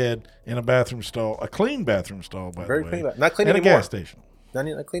in his head in a bathroom stall. A clean bathroom stall, by Very the way. clean. Not clean and anymore. a gas station.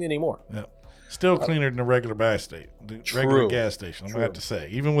 Not clean anymore. Yeah. Still cleaner than a regular regular gas station, I'm going to have to say,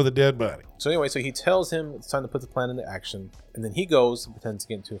 even with a dead body. So anyway, so he tells him it's time to put the plan into action, and then he goes and pretends to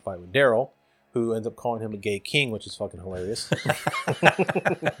get into a fight with Daryl, who ends up calling him a gay king, which is fucking hilarious.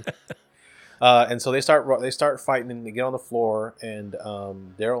 And so they start fighting, and they get on the floor, and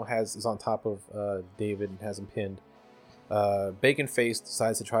Daryl is on top of David and has him pinned. Baconface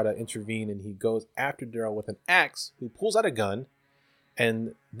decides to try to intervene, and he goes after Daryl with an axe, who pulls out a gun,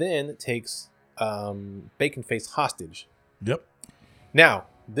 and then takes Baconface hostage. Yep. Now,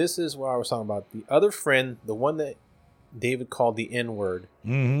 this is what I was talking about. The other friend, the one that David called the N-word,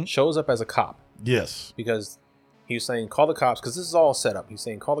 Mm-hmm. shows up as a cop Yes. because he was saying, call the cops, because this is all set up. He's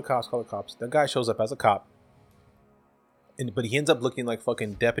saying, call the cops, call the cops. That guy shows up as a cop, but he ends up looking like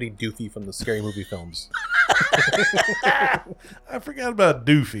fucking Deputy Doofy from the Scary Movie films. I forgot about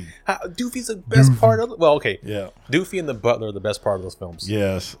Doofy. Doofy's the best part of well, okay. Yeah. Doofy and the Butler are the best part of those films.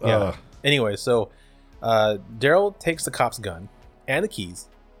 Yes. Yeah. Anyway, so Daryl takes the cop's gun and the keys,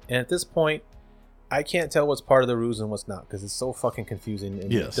 and at this point, I can't tell what's part of the ruse and what's not because it's so fucking confusing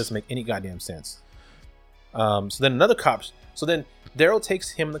and it doesn't make any goddamn sense. So then Daryl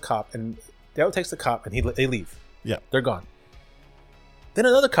takes the cop and they leave. Yeah. They're gone. Then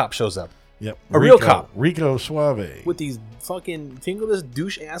another cop shows up Yep. A real cop. Rico Suave. with these fucking fingerless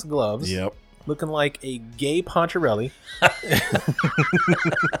douche ass gloves. Yep. Looking like a gay Poncherelli.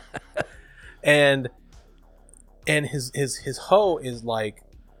 and his hoe is like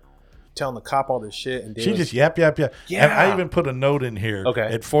telling the cop all this shit, and She David's- just yap. And I Yeah. even put a note in here. Okay.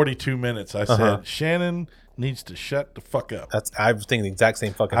 At 42 minutes, I said Shannon needs to shut the fuck up. I was thinking the exact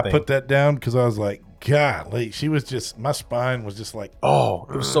same fucking I thing. put that down because I was like, golly, she was just, my spine was just like, Oh,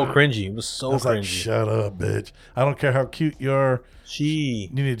 it was so cringy. It was so I was cringy. like, shut up, bitch. I don't care how cute you are. She.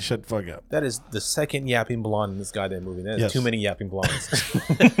 You need to shut the fuck up. That is the second yapping blonde in this goddamn movie. That is Yes. too many yapping blondes.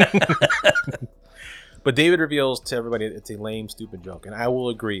 But David reveals to everybody it's a lame, stupid joke, and I will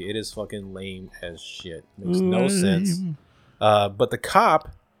agree, it is fucking lame as shit. Makes no sense. But the cop,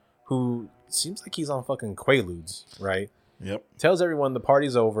 who seems like he's on fucking Quaaludes, right? Yep. Tells everyone the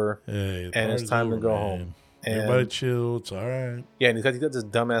party's over, Hey, the and it's party's time to over, go man. home. And Everybody chill. It's all right. yeah, and he's got this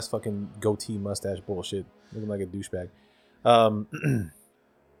dumbass fucking goatee mustache bullshit, looking like a douchebag.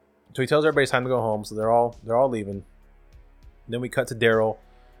 So he tells everybody it's time to go home, so they're all leaving. Then we cut to Daryl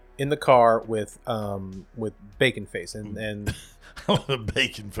in the car with Baconface, and A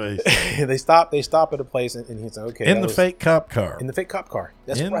bacon face. they stop at a place, and he's like, okay, In the fake cop car. in the fake cop car.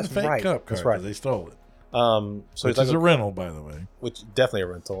 That's In right. the fake right. cop car. That's right. 'Cause they stole it. So Which he's like, is a rental, by the way. which definitely a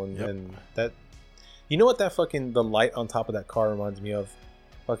rental, and, Yep. and that, you know what that fucking the light on top of that car reminds me of?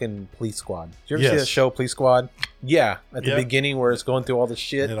 Fucking Police Squad. Did you ever see Yes. that show Police Squad? Yeah, at the Yep. beginning where it's going through all the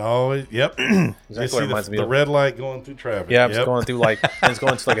shit. It always, yep. Exactly You what see it reminds me the of. red light going through traffic. Yeah, Yep. it's going through like, and it's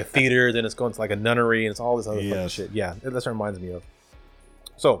going to like a theater, then it's going to like a nunnery, and it's all this other fucking Yes. shit. Yeah, that's what it reminds me of.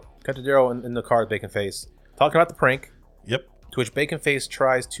 So, cut to Daryl in the car with Baconface, talking about the prank, Yep. to which Baconface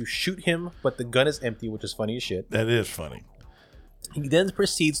tries to shoot him, but the gun is empty, which is funny as shit. That is funny. He then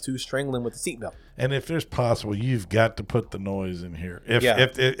proceeds to strangle him with the seatbelt. And if there's possible, you've got to put the noise in here. If Yeah.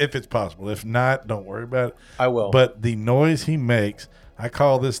 if it's possible. If not, don't worry about it. I will. But the noise he makes, I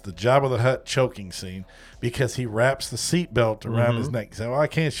call this the Jabba the Hutt choking scene because he wraps the seatbelt around his neck. He said, well, I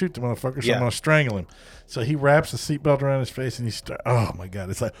can't shoot the motherfucker, so Yeah. I'm going to strangle him. So he wraps the seatbelt around his face and oh my God.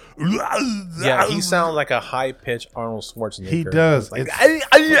 It's like, Yeah, he sounds like a high-pitched Arnold Schwarzenegger. He does. Like, It's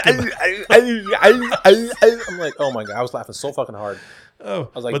I'm like, oh my God, I was laughing so fucking hard. Oh,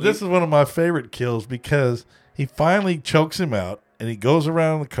 was like, but this is one of my favorite kills because he finally chokes him out and he goes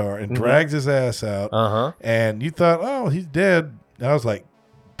around the car and drags his ass out. Uh-huh. And you thought, oh, he's dead. And I was like,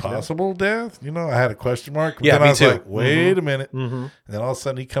 possible death? You know, I had a question mark. But Yeah, then me I was too. like, wait a minute. Mm-hmm. And then all of a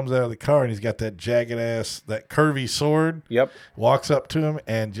sudden he comes out of the car and he's got that jagged ass, that curvy sword. Yep. Walks up to him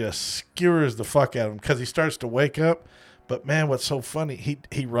and just skewers the fuck out of him because he starts to wake up. But man, what's so funny,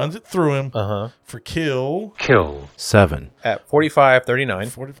 he runs it through him for kill. 7. At 45:39.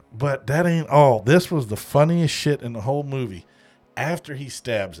 40, but that ain't all. This was the funniest shit in the whole movie. After he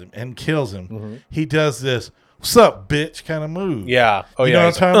stabs him and kills him, he does this, "What's up, bitch?" kind of move. Yeah. Oh, You yeah. know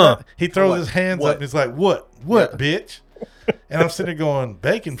what I'm talking about? He throws What? his hands What? up and he's like, What, bitch? And I'm sitting there going,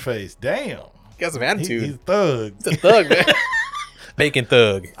 bacon face, damn. Got some He's attitude. thug. He's a thug, man. Bacon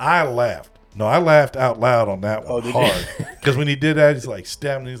thug. I laughed. No, I laughed out loud on that one did you? hard. Because when he did that, he's like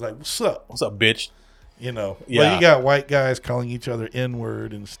stabbing. He's like, "What's up?" What's up, bitch? You know. Yeah. Well, you got white guys calling each other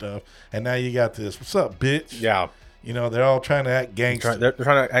N-word and stuff, and now you got this. "What's up, bitch?" Yeah. You know, they're all trying to act gangster. They're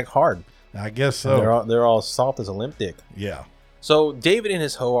trying to act hard. I guess so. They're all soft as a limp dick. Yeah. So David and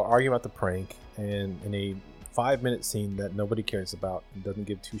his hoe are arguing about the prank, and in a 5-minute scene that nobody cares about and doesn't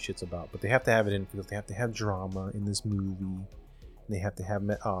give two shits about, but they have to have it in because they have to have drama in this movie. And they have to have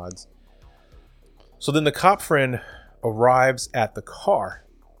met odds. So then the cop friend arrives at the car.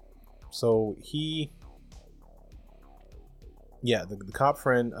 So the cop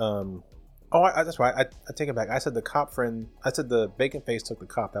friend. That's right. I take it back. I said the cop friend. I said the bacon face took the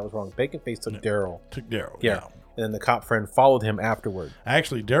cop. That was wrong. Bacon face took Daryl. Took Daryl. Yeah. And then the cop friend followed him afterward.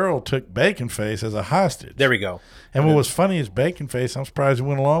 Actually, Daryl took Bacon Face as a hostage. There we go. And what was funny is Bacon Face, I'm surprised he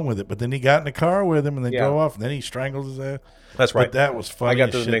went along with it, but then he got in the car with him and they drove off, and then he strangled his ass. That's right. But that was funny. I got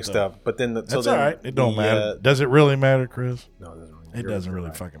as those shit, mixed though. up. But then That's all right. It don't matter. uh, Does it really matter, Chris? No, it doesn't really. It doesn't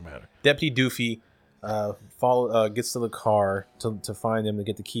really fucking matter. Deputy Doofy gets to the car to find him to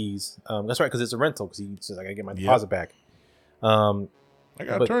get the keys. That's right, because it's a rental. Because he says I gotta get my deposit back. I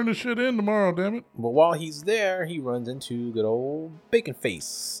gotta turn this shit in tomorrow, damn it. But while he's there, he runs into good old Bacon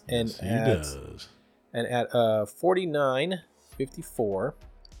Face, and Yes, he does. And at 49:54,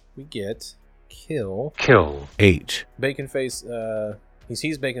 we get kill. 8. Bacon Face. He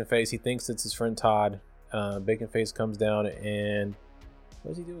sees Bacon Face. He thinks it's his friend Todd. Bacon Face comes down and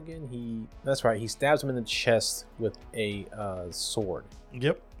what does he do again? That's right. He stabs him in the chest with a sword.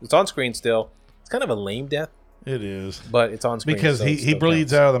 Yep, It's on screen still. It's kind of a lame death, it is. but it's on screen Because so it he still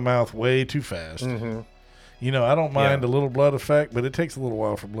bleeds counts. out of the mouth way too fast. Mhm. You know, I don't mind Yeah. a little blood effect, but it takes a little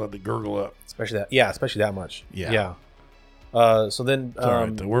while for blood to gurgle up. Especially that much. Yeah. So then, It's all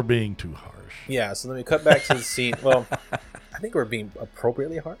right, though. We're being too harsh. yeah. So then we cut back to the scene. Well, I think we're being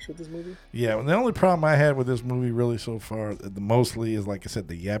appropriately harsh with this movie. Yeah, and the only problem I had with this movie really so far, mostly is, like I said,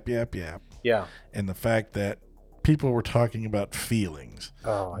 the yap, yap, yap. Yeah. And the fact that people were talking about feelings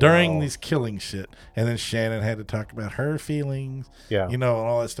Oh, I during know. these killing shit. And then Shannon had to talk about her feelings, Yeah. you know, and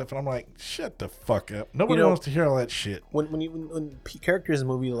all that stuff. And I'm like, shut the fuck up. Nobody You know, wants to hear all that shit. When characters in a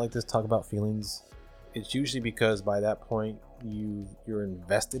movie like this talk about feelings, it's usually because by that point you're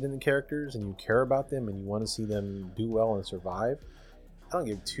invested in the characters and you care about them and you want to see them do well and survive. I don't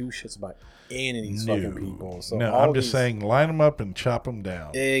give two shits about any of these fucking people. So no, all I'm just these- saying, line them up and chop them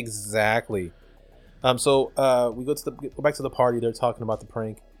down. Exactly. So we go back to the party. They're talking about the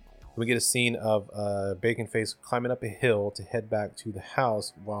prank. We get a scene of Bacon Face climbing up a hill to head back to the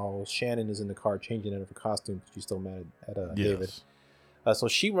house while Shannon is in the car changing out of her costume because she's still mad at David. So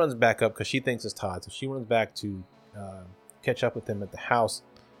she runs back up because she thinks it's Todd. So she runs back to catch up with him at the house.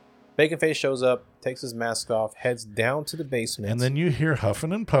 Bacon Face shows up, takes his mask off, heads down to the basement. And then you hear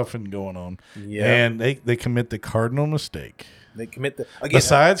huffing and puffing going on. Yeah. And they commit the cardinal mistake. They commit the again.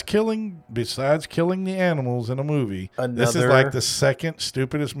 Besides killing the animals in a movie, this is like the second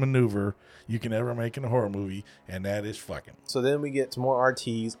stupidest maneuver you can ever make in a horror movie, and that is fucking. So then we get some more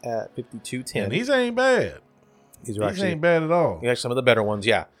RTs at 52:10. And these ain't bad. These are actually ain't bad at all. Yeah, some of the better ones,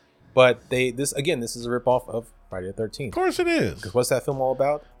 yeah. But this is a ripoff of Friday the 13th. Of course it is. Because what's that film all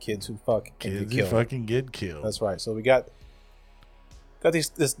about? Kids who fuck and Kids get who killed. fucking get killed. That's right. So we got these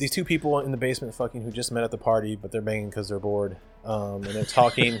two people in the basement fucking who just met at the party, but they're banging because they're bored. And they're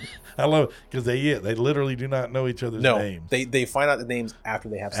talking. I love it because they literally do not know each other's names. They find out the names after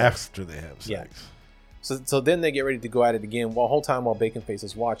they have sex. After they have sex. Yeah. So then they get ready to go at it again. Whole time while Bacon Face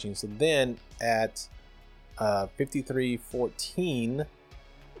is watching. So then at 53:14,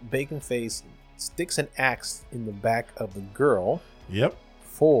 Bacon Face sticks an axe in the back of the girl. Yep.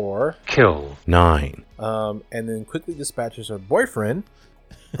 For 9. And then quickly dispatches her boyfriend,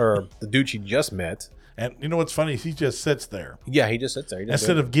 or the dude she just met. And you know what's funny? He just sits there. Yeah, he just sits there.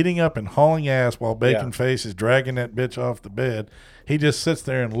 Instead of getting up and hauling ass while Bacon Face is dragging that bitch off the bed, he just sits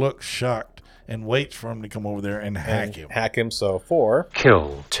there and looks shocked and waits for him to come over there and hack him. So for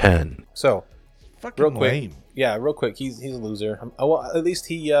 10. So fucking real quick, lame. Yeah, real quick, he's a loser. Well, at least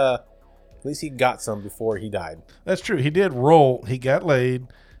he got some before he died. That's true. He did roll. He got laid,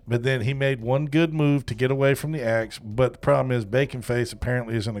 but then he made one good move to get away from the axe. But the problem is, Baconface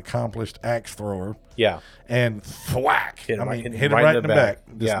apparently is an accomplished axe thrower. Yeah. And thwack! Hit him hit him right in the back.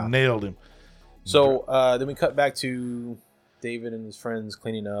 Just nailed him. So then we cut back to David and his friends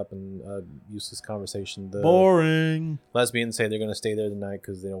cleaning up and useless conversation. The Boring. lesbians say they're going to stay there tonight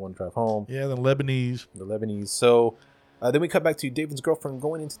because they don't want to drive home. Yeah, the Lebanese. So then we cut back to David's girlfriend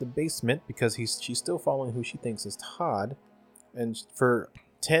going into the basement because she's still following who she thinks is Todd. And for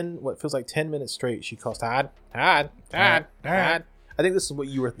what feels like 10 minutes straight, she calls Todd. I think this is what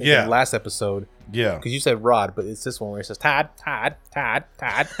you were thinking last episode. Yeah. Because you said Rod, but it's this one where it says Todd.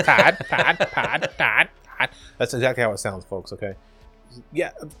 That's exactly how it sounds, folks, okay?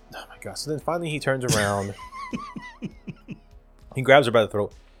 Yeah. Oh, my gosh. So then finally he turns around. He grabs her by the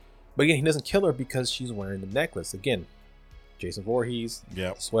throat. But again, he doesn't kill her because she's wearing the necklace. Again, Jason Voorhees,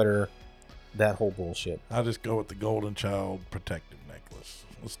 sweater, that whole bullshit. I'll just go with the Golden Child protective necklace.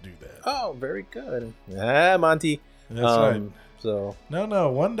 Let's do that. Oh, very good. Monty. That's right. So No,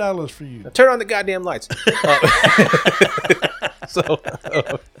 $1 for you. Now turn on the goddamn lights.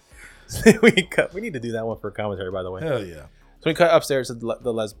 We need to do that one for commentary, by the way. Hell yeah. So we cut upstairs to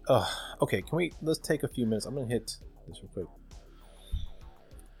the okay, let's take a few minutes. I'm gonna hit this real quick.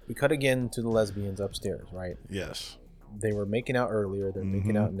 We cut again to the lesbians upstairs, right? Yes. They were making out earlier. They're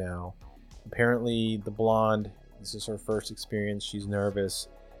making out now. Apparently, the blonde, this is her first experience. She's nervous.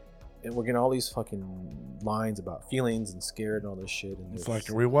 And we're getting all these fucking lines about feelings and scared and all this shit. And it's like,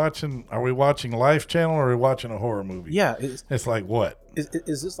 are we watching Life Channel or are we watching a horror movie? Yeah. It's like, what?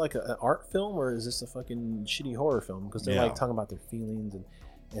 Is this like an art film or is this a fucking shitty horror film? Because they're like talking about their feelings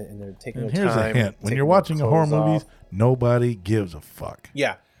and they're taking their time. Here's a hint. When you're watching a horror movie, nobody gives a fuck.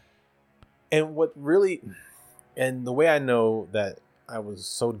 Yeah. And and the way I know that I was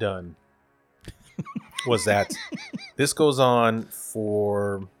so done was that this goes on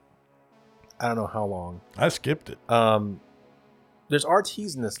for... I don't know how long. I skipped it. There's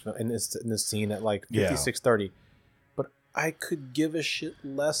RTs in this scene at like 56:30, but I could give a shit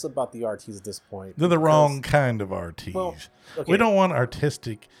less about the RTs at this point. They're the wrong kind of RTs. Well, okay. We don't want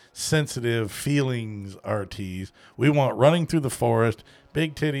artistic, sensitive feelings RTs. We want running through the forest,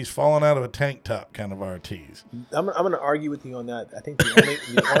 big titties falling out of a tank top kind of RTs. I'm going to argue with you on that. I think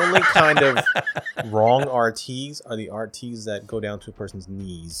the only kind of wrong RTs are the RTs that go down to a person's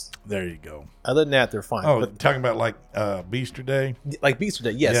knees. There you go. Other than that, they're fine. Oh, but talking about like Beaster Day? Like Beaster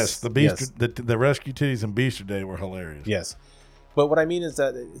Day, yes. Yes, the rescue titties in Beaster Day were hilarious. Yes. But what I mean is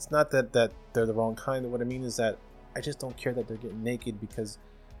that it's not that they're the wrong kind. What I mean is that I just don't care that they're getting naked because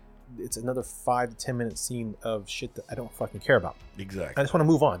it's another 5 to 10 minute scene of shit that I don't fucking care about. Exactly. I just want to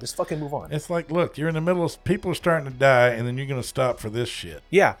move on. Just fucking move on. It's like, look, you're in the middle of people are starting to die, and then you're going to stop for this shit.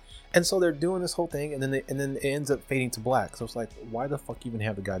 Yeah, and so they're doing this whole thing, and then it ends up fading to black. So it's like, why the fuck even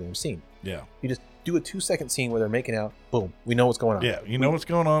have the goddamn scene? Yeah. You just do a 2-second scene where they're making out. Boom. We know what's going on. Yeah. You know what's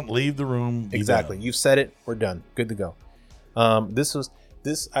going on. Leave the room. Exactly. You've said it. We're done. Good to go. I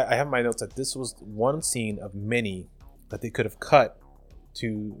have my notes that this was one scene of many that they could have cut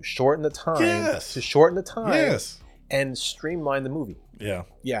to shorten the time. Yes. To shorten the time. Yes. And streamline the movie. Yeah.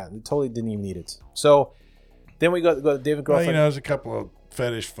 Yeah. They totally didn't even need it. So then we go to David Girlfriend. Well, there's a couple of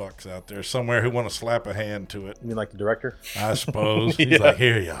fetish fucks out there somewhere who want to slap a hand to it. You mean like the director? I suppose. He's like,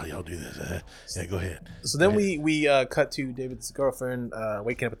 here, y'all do this. Yeah, go ahead. So then we cut to David's girlfriend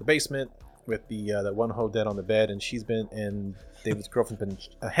waking up at the basement with that one hoe dead on the bed, and David's girlfriend's been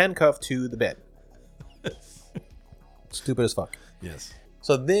handcuffed to the bed. Stupid as fuck. Yes.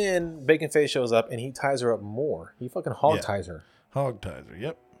 So then Baconface shows up and he ties her up more. He fucking ties her. Hog ties her.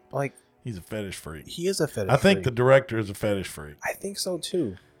 Yep. Like, he's a fetish freak. He is a fetish freak. I think the director is a fetish freak. I think so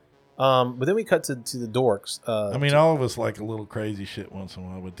too. But then we cut to the dorks. All of us like a little crazy shit once in a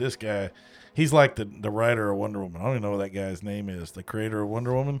while, but this guy, he's like the writer of Wonder Woman. I don't even know what that guy's name is. The creator of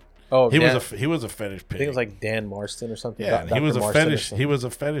Wonder Woman. Oh, he was a fetish pig. I think it was like Dan Marston or something. Yeah, he was a fetish. He was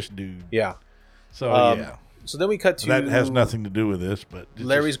a fetish dude. Yeah. So yeah. So then we cut to that has nothing to do with this, but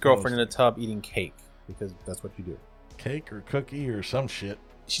Larry's girlfriend in a tub eating cake because that's what you do. Cake or cookie or some shit.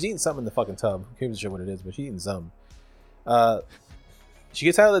 She's eating something in the fucking tub. Who cares what it is, but she's eating something. She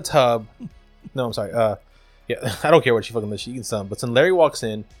gets out of the tub. No, I'm sorry. Yeah, I don't care what she fucking does. She's eating something. But then Larry walks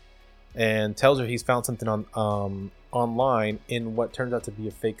in and tells her he's found something on online in what turns out to be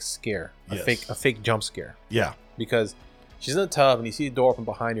a fake scare, a fake jump scare. Yeah, because she's in the tub and you see a door open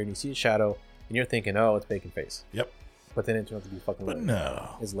behind her and you see a shadow and you're thinking, oh, it's Baconface. Yep. But then it turns out to be fucking Larry. But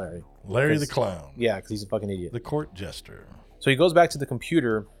no, it's Larry. Larry the clown. Yeah, because he's a fucking idiot. The court jester. So he goes back to the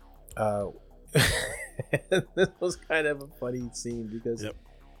computer, This was kind of a funny scene because Yep.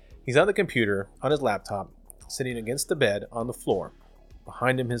 he's on the computer on his laptop, sitting against the bed on the floor.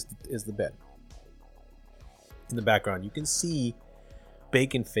 Behind him is the bed. In the background, you can see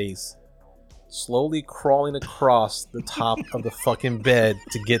Bacon Face slowly crawling across the top of the fucking bed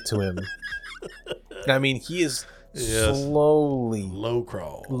to get to him. I mean, he is slowly low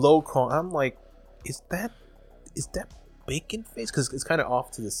crawl. I'm like, is that Bacon Face? Because it's kind of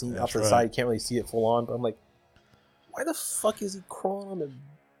off to the scene, That's off to the right. side. You can't really see it full on. But I'm like, why the fuck is he crawling on the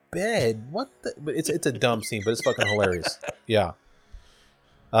bed? What the? But it's a dumb scene, but it's fucking hilarious. Yeah.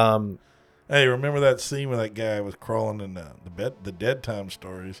 Hey, remember that scene where that guy was crawling in the Dead Time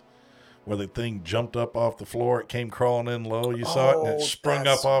stories, where the thing jumped up off the floor, it came crawling in low. You saw it, and it sprung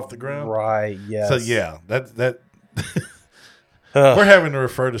up off the ground. Right. Yes. So yeah, that we're having to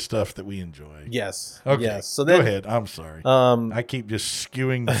refer to stuff that we enjoy. Yes. Okay. Yes. So then, go ahead. I'm sorry. I keep just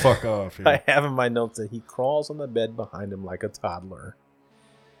skewing the fuck off here. I have in my notes that he crawls on the bed behind him like a toddler.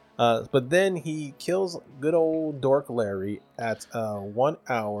 But then he kills good old Dork Larry at 1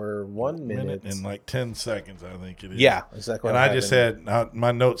 hour, 1 minute. and like 10 seconds, I think it is. Yeah, exactly. And I just said,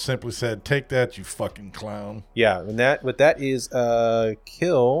 my note simply said, "Take that, you fucking clown." Yeah, and that is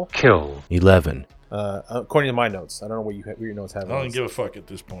kill. 11, According to my notes, I don't know what your notes have. I don't give a fuck at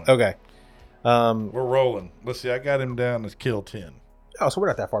this point. Okay. We're rolling. Let's see. I got him down as kill 10. Oh, so we're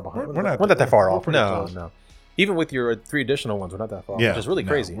not that far behind. We're not that far we're off. pretty No, close. no. Even with your 3 additional ones, we're not that far off, Yeah, which is really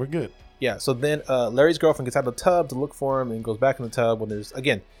no, crazy. We're good. Yeah, so then Larry's girlfriend gets out of the tub to look for him and goes back in the tub when there's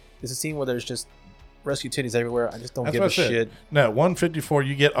a scene where there's just rescue titties everywhere. I just don't That's give what a I said. shit. Now, 154,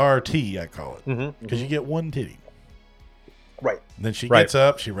 you get RT, I call it. Mm-hmm, Because you get one titty. Right. Then she Right. gets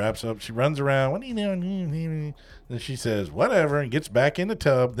up, she wraps up, she runs around. What are you doing? Then she says, whatever, and gets back in the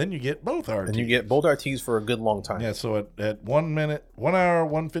tub. Then you get both RTs. And you get both RTs for a good long time. Yeah, so at 1 minute, 1 hour,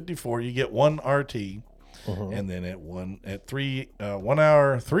 154, you get one RT. Mhm. And then at 1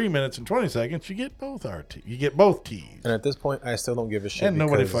 hour, 3 minutes, and 20 seconds, you get both RT. You get both Ts. And at this point, I still don't give a shit. And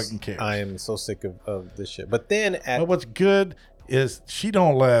nobody because fucking cares. I am so sick of this shit. But then But what's good is she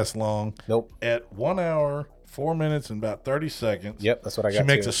don't last long. Nope. At 1 hour, 4 minutes, and about 30 seconds. Yep, that's what I got. She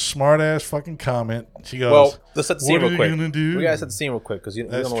makes too. a smart ass fucking comment. She goes, Well, let's set the scene "What are real you quick. gonna do?" We gotta set the scene real quick because you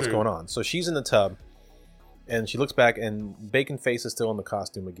don't That's know what's true. going on. So she's in the tub, and she looks back, and Bacon Face is still in the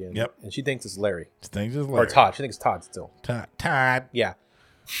costume again. Yep. And she thinks it's Larry Things is or Larry. Todd. She thinks it's Todd still. Todd. Yeah.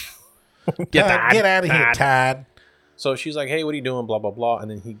 Get out of here, Todd. So she's like, "Hey, what are you doing?" Blah blah blah,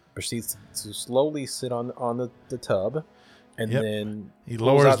 and then he proceeds to slowly sit on the tub, and Yep. then He pulls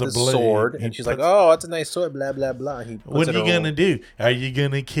lowers out the this blade. sword, He and she's like, puts- "Oh, that's a nice sword." Blah blah blah. And he puts What it are you around- gonna do? Are you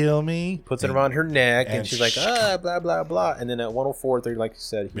gonna kill me? Puts it around her neck, and and she's like, blah blah blah. And then at 104:30, like you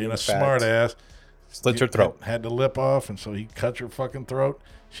said, he Being a in fact smart ass, slits her throat. Had to lip off, and so he cuts her fucking throat.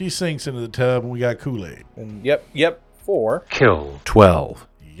 She sinks into the tub, and we got Kool-Aid. And yep, 4. 12,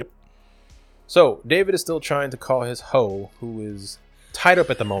 Yep. So David is still trying to call his hoe, who is tied up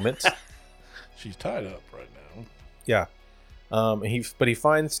at the moment. She's tied up right now. Yeah. He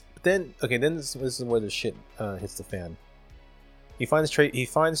finds then this is where the shit hits the fan. He finds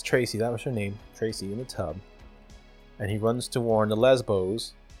Tracy, that was her name, Tracy, in the tub, and he runs to warn the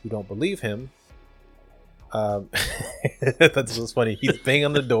lesbos who don't believe him. That's what's funny. He's banging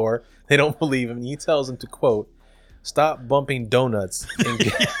on the door. They don't believe him. And he tells them to quote, "Stop bumping donuts."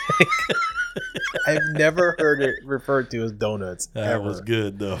 I've never heard it referred to as donuts. That ever. was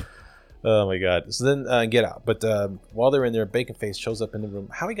good though. Oh my god. So then get out. But while they're in there, Bacon Face shows up in the room.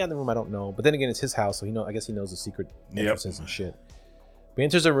 How he got in the room, I don't know. But then again, it's his house, so I guess he knows the secret entrances and shit. He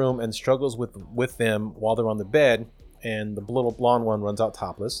enters the room and struggles with them while they're on the bed, and the little blonde one runs out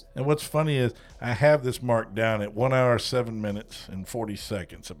topless. And what's funny is I have this marked down at 1 hour, 7 minutes, and 40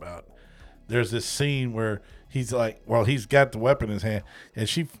 seconds about. There's this scene where he's like, well, he's got the weapon in his hand, and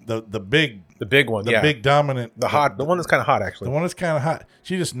the big one, the big dominant, the one that's kind of hot actually. the one that's kind of hot.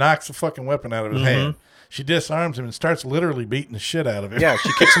 She just knocks the fucking weapon out of his hand. She disarms him and starts literally beating the shit out of him. Yeah,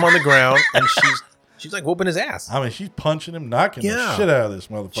 she kicks him on the ground, and she's like whooping his ass. I mean, she's punching him, knocking Yeah. the shit out of this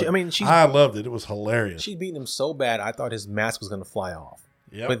motherfucker. I loved it. It was hilarious. She's beating him so bad, I thought his mask was going to fly off.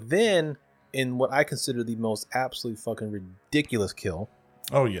 Yep. But then, in what I consider the most absolutely fucking ridiculous kill.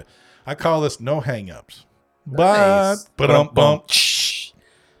 Oh, yeah. I call this no hang-ups. Nice. But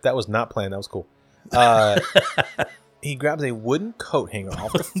That was not planned. That was cool. He grabs a wooden coat hanger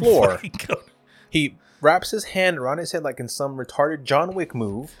off the floor. He wraps his hand around his head like in some retarded John Wick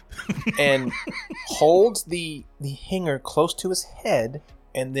move and holds the hanger close to his head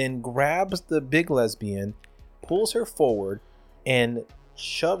and then grabs the big lesbian, pulls her forward, and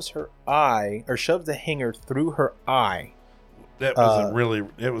shoves the hanger through her eye.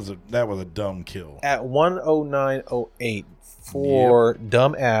 That was a dumb kill. At 109.08 for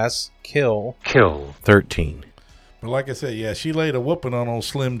dumbass kill. Kill 13. But like I said, yeah, she laid a whooping on old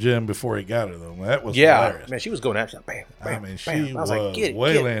Slim Jim before he got her, though. That was hilarious. Man, she was going after him. Bam, bam, I mean, bam. she I was like, get it,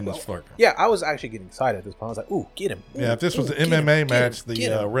 waylaying get it. this fucker. Yeah, I was actually getting excited at this point. I was like, ooh, get him. Yeah, if this was an get him, MMA match, get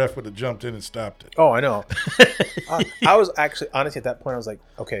him. the ref would have jumped in and stopped it. Oh, I know. I was actually, honestly, at that point, I was like,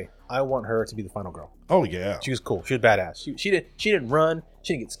 okay, I want her to be the final girl. Oh, yeah. She was cool. She was badass. She didn't run.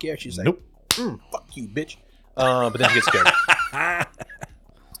 She didn't get scared. She was like, Nope. Fuck you, bitch. But then she gets scared.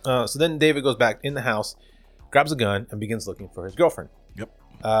 So then David goes back in the house, grabs a gun, and begins looking for his girlfriend.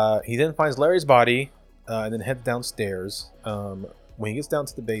 Yep. He then finds Larry's body and then heads downstairs. When he gets down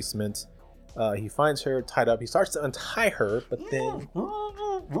to the basement, he finds her tied up. He starts to untie her, but then...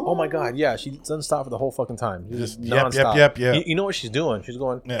 Oh my god, yeah, she doesn't stop for the whole fucking time. She's Just nonstop. yep. You know what she's doing? She's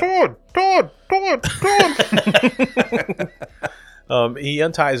going, Yeah. Dad. He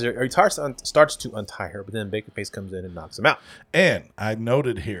unties her, or he starts to untie her, but then Bakerface comes in and knocks him out. And I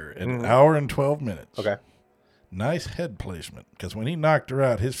noted here, an hour and 12 minutes. Okay. Nice head placement, because when he knocked her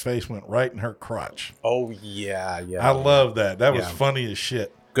out, his face went right in her crotch. Oh, yeah. I love that. That was Yeah. funny as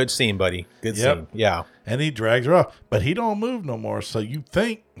shit. Good scene, buddy. Good Yep. scene. Yeah. And he drags her off, but he don't move no more. So you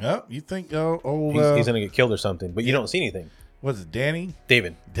think, He's going to get killed or something, but you don't see anything. what's it, Danny?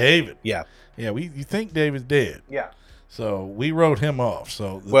 David. Yeah. Yeah, you think David's dead. Yeah. So we wrote him off.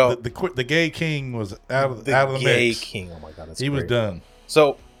 So the gay king was out of the gay mix. king. Oh my god, that's He was great. done.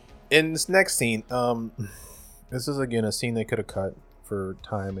 So in this next scene, this is again a scene they could have cut for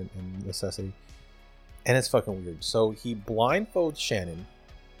time and necessity, and it's fucking weird. So he blindfolds Shannon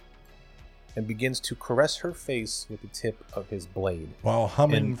and begins to caress her face with the tip of his blade. While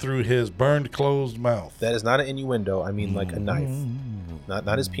humming And- through his burned closed mouth. That is not an innuendo. I mean, like a knife,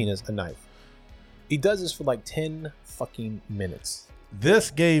 not his penis, a knife. He does this for like 10 fucking minutes.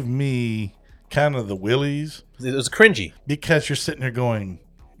 This gave me kind of the willies, It was cringy. because you're sitting there going,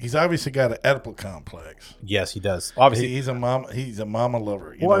 he's obviously got an Oedipal complex. Yes, he does. Obviously, He's a mama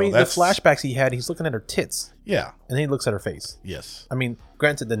lover. well, I mean, the flashbacks he had, he's looking at her tits, Yeah. and then he looks at her face. Yes. I mean,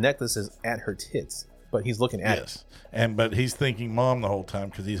 granted, the necklace is at her tits, but he's looking at it. Yes. But he's thinking mom the whole time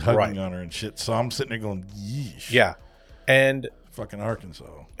because he's hugging Right. on her and shit. So I'm sitting there going, yeesh. Yeah, and Fucking Arkansas.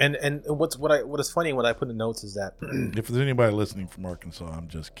 and what is funny, what I put in the notes is that If there's anybody listening from Arkansas, I'm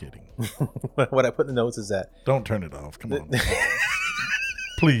just kidding. what I put in the notes is that Don't turn it off. Come on.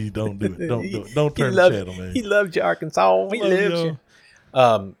 Please don't do it. Don't do it. Don't he turn the loved- channel, man. He loves you, Arkansas. He Love loves you.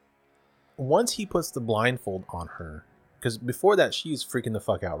 you. Once he puts the blindfold on her, because before that she's freaking the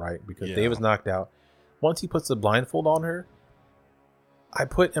fuck out, right? Because Yeah. David's knocked out. Once he puts the blindfold on her, I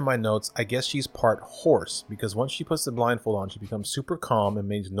put in my notes, I guess she's part horse, because once she puts the blindfold on, she becomes super calm and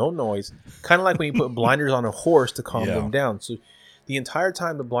makes no noise, kind of like when you put blinders on a horse to calm Yeah. them down. So the entire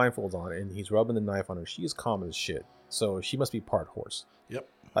time the blindfold's on and he's rubbing the knife on her, she is calm as shit. So she must be part horse. Yep.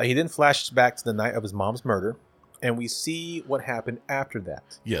 He then flashes back to the night of his mom's murder, and we see what happened after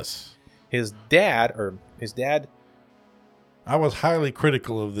that. Yes. His dad, I was highly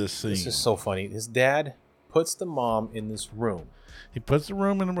critical of this scene. this is so funny. His dad puts the mom in this room. He puts the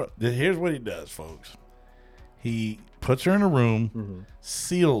room in a room. Here's what he does, folks. He puts her in a room,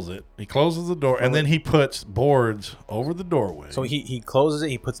 seals it. He closes the door, and then he puts boards over the doorway. So he closes it.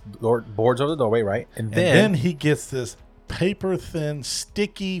 He puts boards over the doorway, right? and then he gets this paper thin,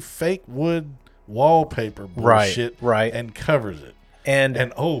 sticky, fake wood wallpaper bullshit, right. and covers it. and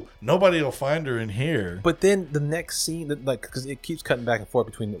And nobody will find her in here. but then the next scene, because it keeps cutting back and forth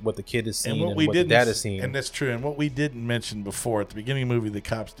between what the kid is seeing and what the didn't, dad is seeing. and that's true. And what we didn't mention before at the beginning of the movie, the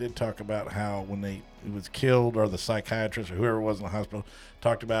cops did talk about how when he was killed, or the psychiatrist or whoever was in the hospital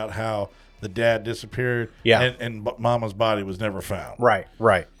talked about how the dad disappeared. Yeah. and Mama's body was never found.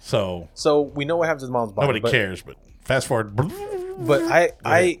 right. So So we know what happens to his mom's body. nobody cares. But fast forward. But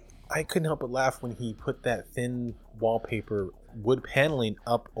I couldn't help but laugh when he put that thin wallpaper wood paneling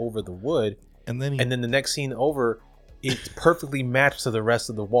up over the wood, and then and then the next scene over, it's perfectly matched to the rest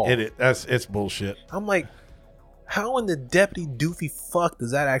of the wall. it's bullshit. I'm like, how in the deputy doofy fuck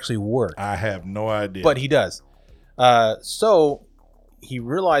does that actually work? I have no idea. But he does. So he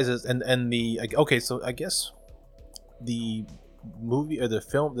realizes, and the okay. So I guess the movie or the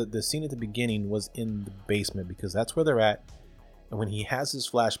film, the scene at the beginning was in the basement because that's where they're at. And when he has his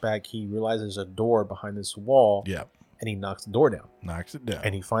flashback, he realizes a door behind this wall. Yeah. And he knocks the door down. Knocks it down.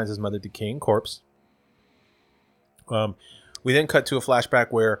 And he finds his mother decaying corpse. We then cut to a flashback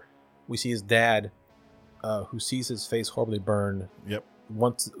where we see his dad, who sees his face horribly burned. Yep.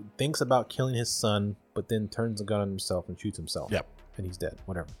 Thinks about killing his son, but then turns the gun on himself and shoots himself. Yep. And he's dead.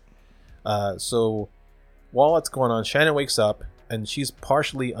 Whatever. So while that's going on, Shannon wakes up and she's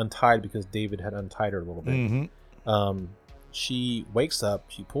partially untied because David had untied her a little bit. Mm-hmm. She wakes up,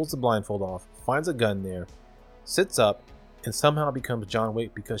 she pulls the blindfold off, finds a gun there, sits up, and somehow becomes John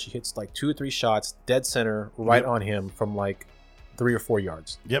Wick because she hits like 2 or 3 shots dead center right on him from like 3 or 4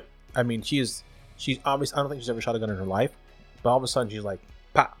 yards. Yep. I mean, she's obviously, I don't think she's ever shot a gun in her life, but all of a sudden she's like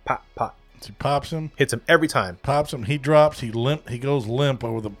pop, pop, pop. She pops him, hits him every time. Pops him. He drops. He goes limp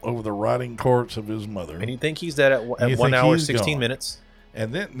over the rotting corpse of his mother. And you think he's dead at You 1 think hour he's 16 gone. minutes.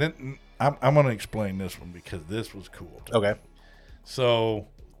 And then I'm going to explain this one because this was cool. Okay. So,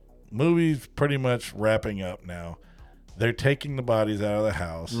 movie's pretty much wrapping up now. They're taking the bodies out of the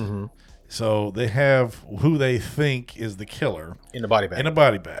house. Mm-hmm. So they have who they think is the killer In the body bag. in a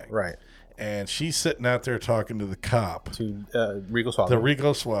body bag. Right. And she's sitting out there talking to the cop, To Rico Suave. the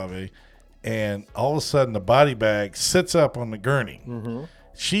Rico Suave, and all of a sudden the body bag sits up on the gurney. Mm-hmm.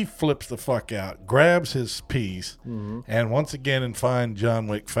 She flips the fuck out, grabs his piece, and once again in fine John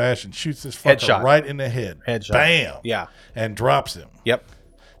Wick fashion, shoots this fucker Headshot. right in the head. Headshot. Bam! Yeah. And drops him. Yep.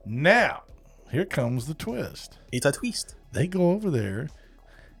 Now, here comes the twist. It's a twist. They go over there.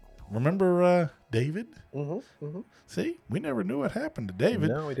 Remember David? Mm-hmm. Mm-hmm. See, we never knew what happened to David.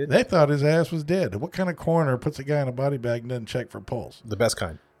 No, we didn't. They thought his ass was dead. What kind of coroner puts a guy in a body bag and doesn't check for pulse? The best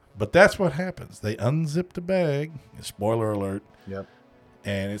kind. But that's what happens. They unzip the bag. Spoiler alert. Yep.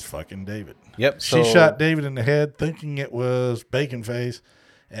 And it's fucking David. Yep. She shot David in the head thinking it was Baconface.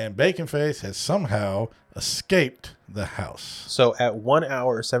 And Baconface has somehow escaped the house. So at 1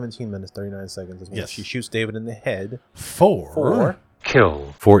 hour, 17 minutes, 39 seconds is when Yes. she shoots David in the head. Four.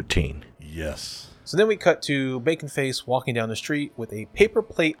 Kill. 14. Yes. So then we cut to Baconface walking down the street with a paper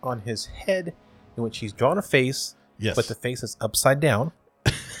plate on his head in which he's drawn a face, Yes. but the face is upside down.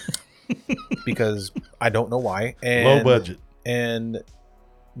 Because I don't know why. And, Low budget. And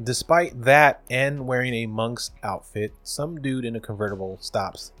despite that and wearing a monk's outfit, some dude in a convertible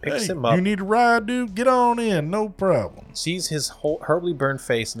stops, picks Hey, him up, you need a ride, dude? Get on in. No problem. sees his whole horribly burned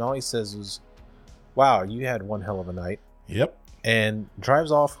face, and all he says is, "Wow, you had one hell of a night," Yep. and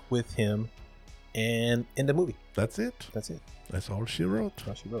drives off with him and in the movie. That's it. That's it. That's all she wrote. That's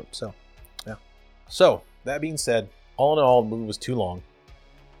what she wrote. So, yeah. So, that being said, all in all, the movie was too long.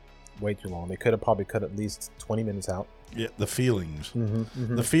 Way too long. They could have probably cut at least 20 minutes out. Yeah, the feelings.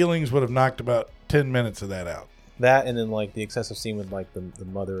 Mm-hmm. The feelings would have knocked about 10 minutes of that out. That and then like the excessive scene with like the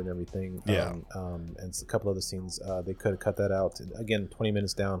mother and everything. Yeah. And a couple other scenes. They could have cut that out. Again, 20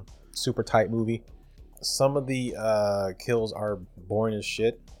 minutes down. Super tight movie. Some of the kills are boring as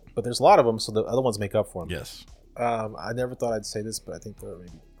shit, but there's a lot of them, so the other ones make up for them. Yes. I never thought I'd say this, but I think there are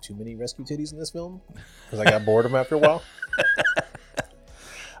maybe too many rescue titties in this film because I got bored of them after a while.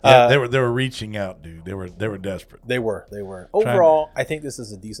 Yeah, they were reaching out, dude. They were desperate. They were. Overall, I think this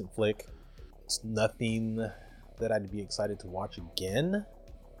is a decent flick. It's nothing that I'd be excited to watch again,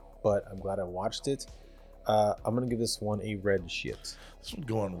 but I'm glad I watched it. I'm gonna give this one a red shit. This one's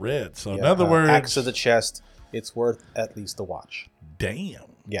going red. So in Yeah, other words, axe to the chest. It's worth at least a watch. damn,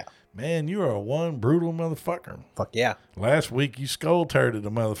 Yeah. man, you are one brutal motherfucker. Fuck yeah. Last week you skull turted a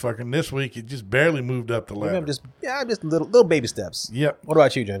motherfucker, and this week you just barely moved up the Maybe ladder. I'm just little baby steps. Yep. What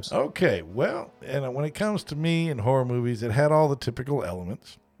about you, James? Okay. Well, and when it comes to me and horror movies, it had all the typical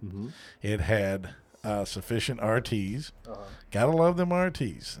elements. Mm-hmm. It had sufficient RTs. Gotta love them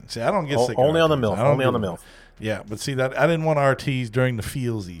RTs. See, I don't get sick. Only of on the RTs. MILF. I don't Only on do the them. MILF. Yeah, but see that I didn't want RTs during the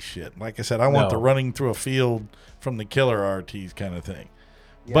feelsy shit. Like I said, I want No. the running through a field from the killer RTs kind of thing.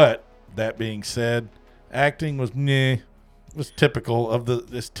 But that being said, acting was typical of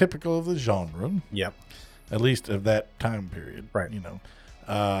the genre, Yep. at least of that time period. Right. You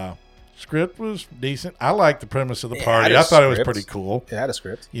know, script was decent. I liked the premise of the It party. had a I thought it was script. pretty cool. It had a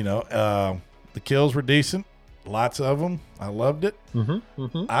script. You know, the kills were decent. Lots of them. I loved it. Mm-hmm.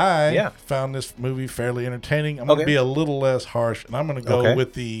 Mm-hmm. I found this movie fairly entertaining. I'm going to Okay. be a little less harsh, and I'm going to go Okay.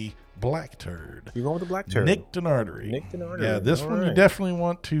 with the black turd. You're going with the black turd. Nicked an artery. Nicked an artery. Yeah, this All one you right. definitely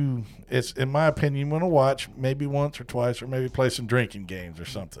want to. It's in my opinion, you want to watch maybe once or twice, or maybe play some drinking games or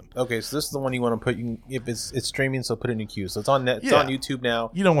something. Okay, so this is the one you want to put. If it's streaming, so put it in your queue. So it's on net. It's Yeah. on YouTube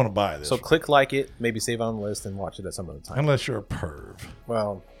now. You don't want to buy this, So one, click like it, maybe save it on the list, and watch it at some other time. unless you're a perv.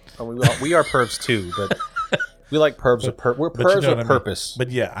 Well, we are pervs too, but we like pervs with we're But you pervs know with what I mean. purpose.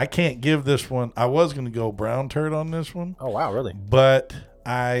 But yeah, I can't give this one. I was going to go brown turd on this one, Oh wow, really? but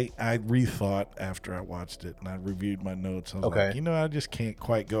I rethought after I watched it and I reviewed my notes. I was Okay. like, you know, I just can't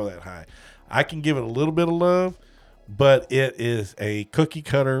quite go that high. I can give it a little bit of love, but it is a cookie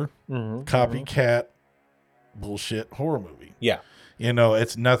cutter Mm-hmm. copycat bullshit horror movie. Yeah. You know,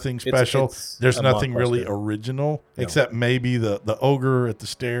 it's nothing special. it's There's a nothing really blockbuster. original except maybe the ogre at the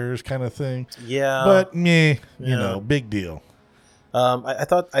stairs kind of thing. Yeah. But meh, you yeah. know, big deal. I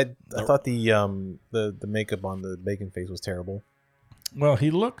thought the makeup on the Bacon face was terrible. Well,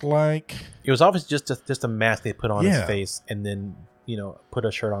 he looked like It was obviously just a mask they put on his Yeah. face, and then put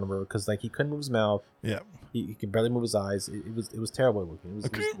a shirt on him because like he couldn't move his mouth. yeah. He could barely move his eyes. It was terrible looking.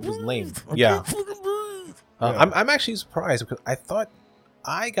 It was lame. I Yeah. can't fucking breathe. I'm actually surprised because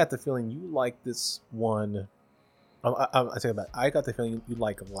I got the feeling you liked this one. I say that I got the feeling you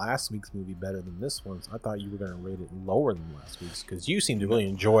liked last week's movie better than this one. So I thought you were going to rate it lower than last week's because you seem to really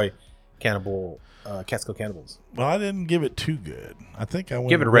enjoy Catskill Cannibals. Well, I didn't give it too good. I think I went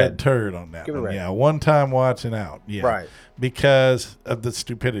Give it a red. turd on that Give it one. red. Yeah, one time watching out. Yeah, Right. Because of the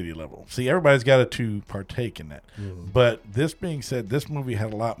stupidity level. See, everybody's got to partake in that. But this being said, this movie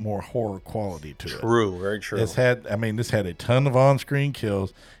had a lot more horror quality to it. True, very true. This had a ton of on-screen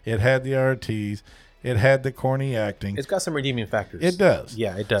kills. It had the RTs. It had the corny acting. It's got some redeeming factors. It does.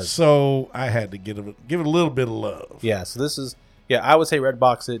 Yeah, it does. So I had to give it a little bit of love. Yeah, so this is I would say red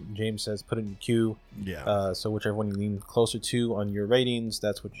box it. James says put it in queue. Yeah. So whichever one you lean closer to on your ratings,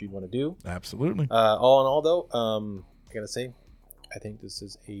 that's what you'd want to do. Absolutely. All in all, though, I gotta say, I think this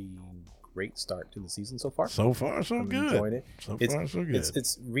is a great start to the season so far. So far, so I'm good. enjoying it. So It's- far, so good.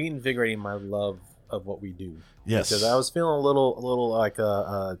 It's reinvigorating my love of what we do. Yes. Because I was feeling a little like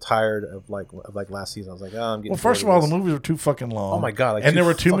tired of like last season. I was like, oh, I'm getting. Well, first of bored all, of the this. movies were too fucking long. Oh my God, like and there 2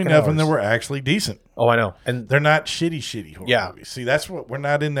 were too many fucking of them that hours. were actually decent. Oh, I know, and They're not shitty horror Yeah. movies. See, that's what we're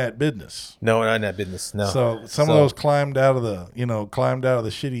not in that business. no, not in that business. No. So some of those climbed out of the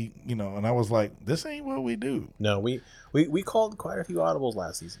shitty, and I was like, this ain't what we do. No, we called quite a few audibles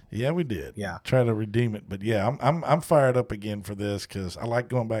last season. Yeah, we did. Yeah. Try to redeem it, but yeah, I'm fired up again for this because I like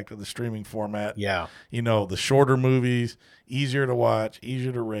going back to the streaming format. Yeah. The shorter movies, easier to watch,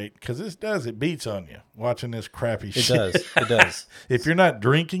 easier to rate because it beats on you watching this crappy It shit. does. It does. If you're not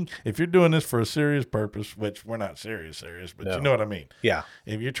drinking, if you're doing this for a serious purpose, which we're not serious, but No. you know what I mean. Yeah.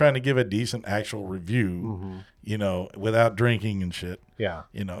 If you're trying to give a decent actual review, without drinking and shit, Yeah.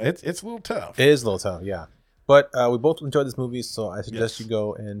 it's a little tough. It is a little tough. Yeah. But we both enjoyed this movie, so I suggest Yes. you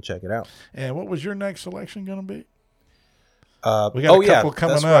go and check it out. And what was your next selection going to be? We got a couple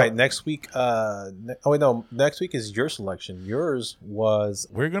coming that's up. right. Next week. Next week is your selection. Yours was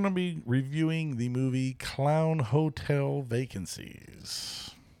We're going to be reviewing the movie Clown Hotel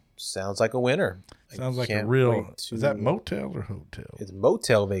Vacancies. sounds like a winner. I Sounds like a can't real. wait to- Is that motel or hotel? It's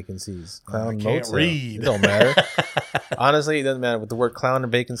motel vacancies. Clown I can't motel. read. It don't matter. Honestly, it doesn't matter with the word clown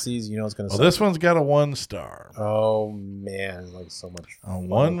and vacancies. You know it's gonna. Well, suck. this one's got a 1 star. Oh man, like so much. A fun.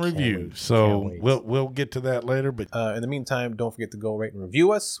 1 Can't review. wait. Can't So wait. we'll get to that later. But In the meantime, don't forget to go rate and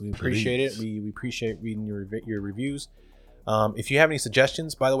review us. We appreciate it. Please. We appreciate reading your reviews. If you have any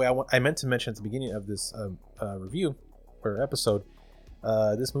suggestions, by the way, I meant to mention at the beginning of this review or episode,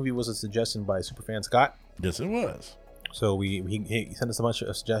 this movie was a suggestion by Superfan Scott. yes, it was. So he sent us a bunch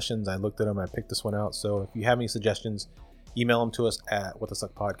of suggestions. I looked at them. I picked this one out. So if you have any suggestions, email them to us at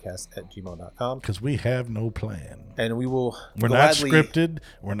whatthesuckpodcast@gmail.com. Because we have no plan. And we will We're gladly, not scripted.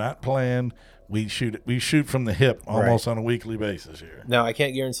 We're not planned. We shoot from the hip almost on a weekly basis here. Now, I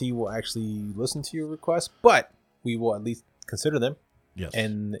can't guarantee we'll actually listen to your requests, but we will at least consider them. Yes.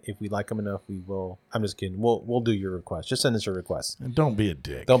 And if we like them enough, we will. I'm just kidding. We'll do your request. Just send us your request. And don't be a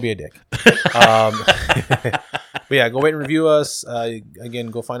dick. Don't be a dick. But yeah, go rate and review us. Again,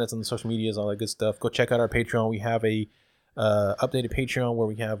 go find us on the social medias, all that good stuff. Go check out our Patreon. We have a updated Patreon where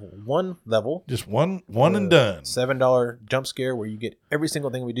we have one level, Just one and done. $7 jump scare where you get every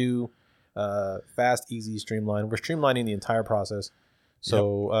single thing we do. Fast, easy, streamlined. We're streamlining the entire process.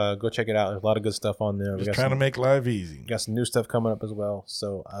 So go check it out. There's a lot of good stuff on there. Just trying to make life easy. Got some new stuff coming up as well.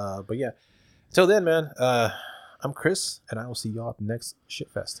 So, but yeah. Till then, man, I'm Chris, and I will see y'all at the next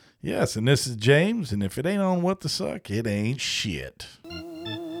Shitfest. Yes, and this is James, and if it ain't on What the Suck, it ain't shit.